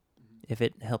you, if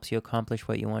it helps you accomplish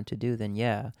what you want to do, then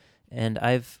yeah. And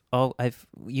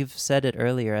you've said it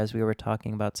earlier as we were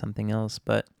talking about something else,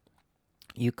 but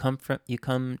you come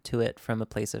to it from a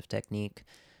place of technique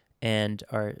and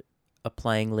are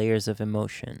applying layers of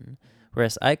emotion.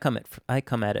 Whereas I come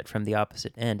at it from the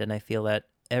opposite end, and I feel that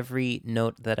every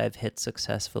note that I've hit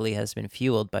successfully has been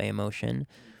fueled by emotion.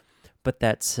 But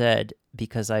that said,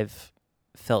 because I've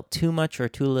felt too much or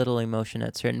too little emotion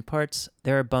at certain parts,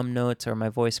 there are bum notes or my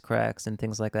voice cracks and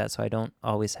things like that, so I don't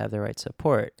always have the right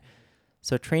support.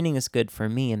 So training is good for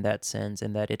me in that sense,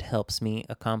 in that it helps me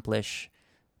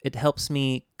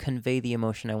convey the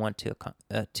emotion I want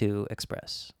to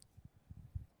express.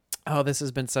 Oh, this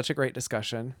has been such a great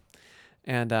discussion.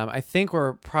 And I think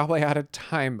we're probably out of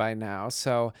time by now.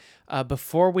 So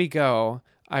before we go,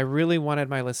 I really wanted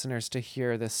my listeners to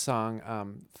hear this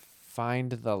song,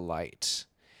 Find the Light,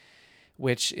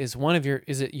 which is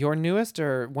is it your newest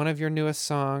or one of your newest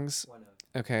songs? One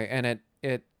of. Okay. And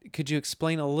could you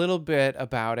explain a little bit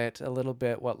about it, a little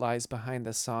bit what lies behind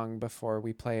the song before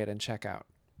we play it and check out?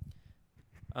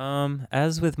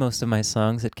 As with most of my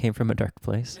songs, it came from a dark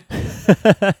place.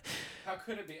 How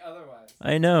could it be otherwise?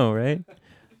 I know, right?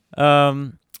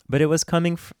 But it was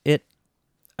coming.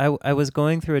 I was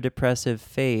going through a depressive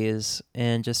phase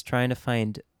and just trying to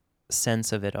find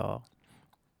sense of it all.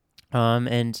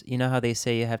 And you know how they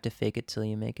say you have to fake it till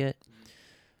you make it.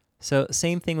 So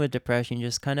same thing with depression. You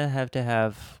just kind of have to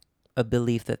have a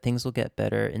belief that things will get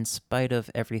better in spite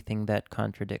of everything that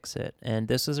contradicts it. And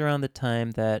this was around the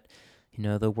time that,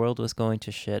 the world was going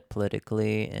to shit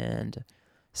politically. And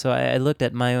so I looked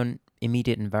at my own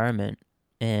immediate environment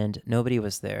and nobody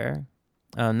was there.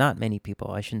 Not many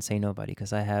people. I shouldn't say nobody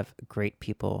because I have great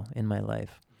people in my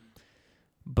life.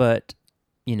 But,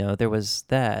 there was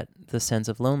the sense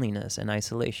of loneliness and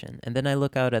isolation. And then I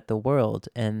look out at the world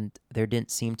and there didn't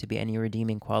seem to be any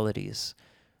redeeming qualities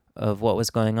of what was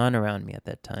going on around me at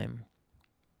that time.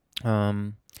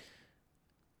 And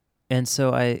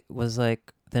so I was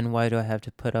like, then why do I have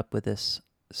to put up with this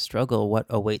struggle? What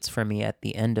awaits for me at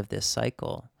the end of this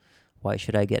cycle? Why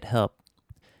should I get help?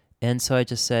 And so I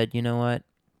just said, you know what?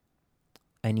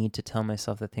 I need to tell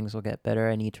myself that things will get better.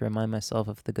 I need to remind myself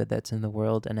of the good that's in the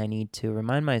world. And I need to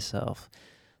remind myself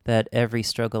that every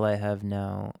struggle I have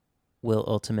now will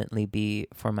ultimately be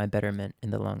for my betterment in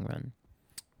the long run.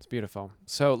 It's beautiful.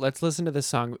 So let's listen to this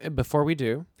song. Before we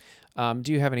do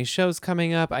you have any shows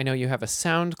coming up? I know you have a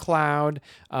SoundCloud.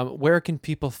 Where can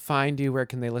people find you? Where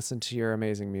can they listen to your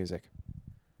amazing music?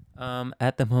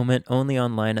 At the moment, only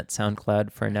online at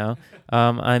SoundCloud for now.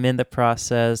 I'm in the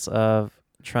process of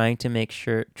trying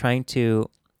to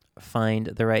find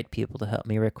the right people to help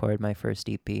me record my first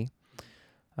EP.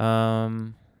 I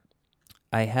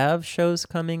have shows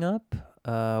coming up,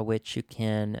 which you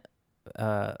can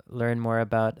learn more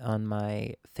about on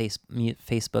my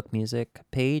Facebook music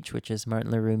page, which is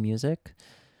Martin LaRue Music.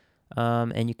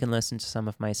 And you can listen to some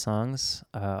of my songs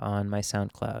on my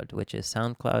SoundCloud, which is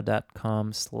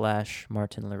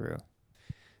soundcloud.com/Martin LaRue.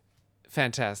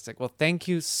 Fantastic. Well, thank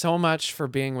you so much for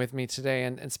being with me today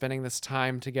and spending this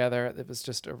time together. It was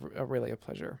just really a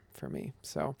pleasure for me.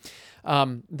 So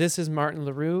this is Martin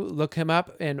LaRue. Look him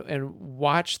up and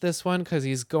watch this one because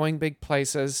he's going big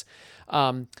places.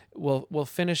 We'll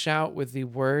finish out with the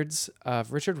words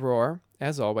of Richard Rohr,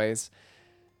 as always.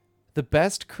 The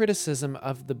best criticism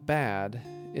of the bad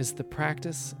is the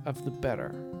practice of the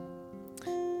better.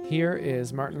 Here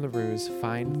is Martin LaRue's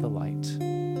Find the Light.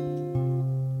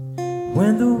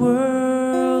 When the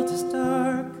world is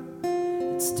dark,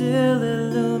 it's still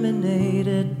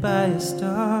illuminated by a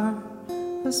star,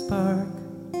 a spark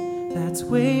that's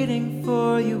waiting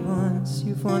for you once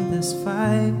you've won this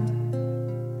fight.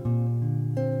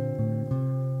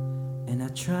 And I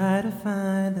try to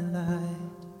find the light.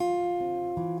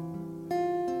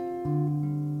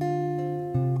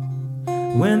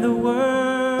 When the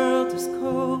world is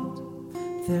cold,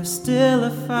 there's still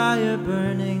a fire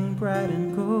burning bright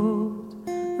and gold.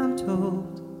 I'm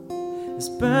told is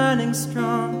burning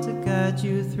strong to guide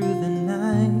you through the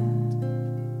night.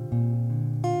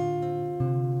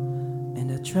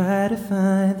 And I try to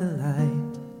find the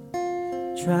light,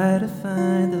 try to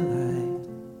find the light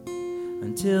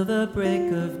until the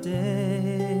break of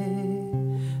day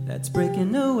that's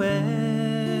breaking away.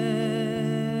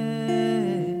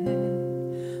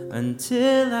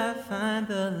 Until I find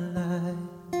the light.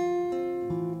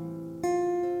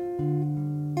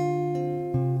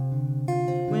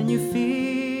 When you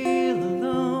feel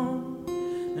alone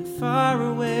and far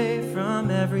away from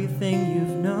everything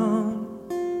you've known,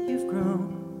 you've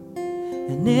grown,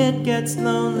 and it gets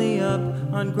lonely up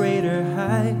on greater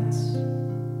heights.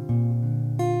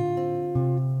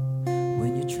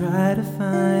 When you try to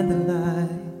find the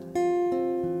light.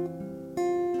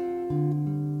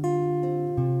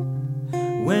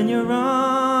 When you're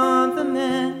on the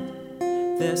mend,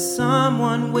 there's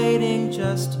someone waiting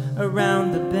just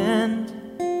around the bend.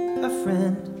 A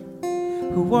friend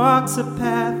who walks a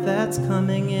path that's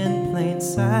coming in plain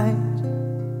sight.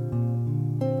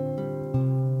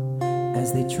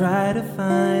 As they try to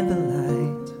find the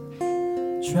light,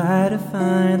 try to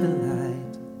find the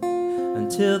light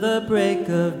until the break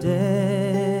of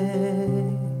day.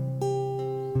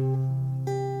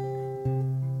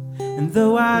 And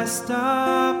though I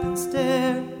stop and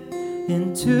stare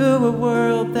into a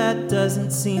world that doesn't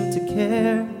seem to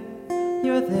care,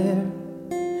 you're there.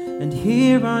 And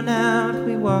here on out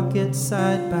we walk it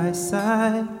side by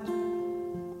side.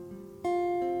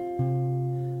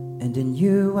 And in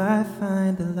you I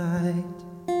find the light.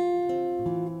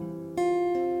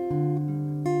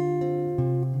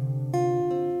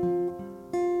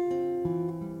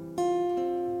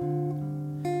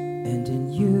 And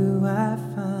in you I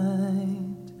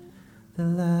find the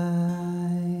light.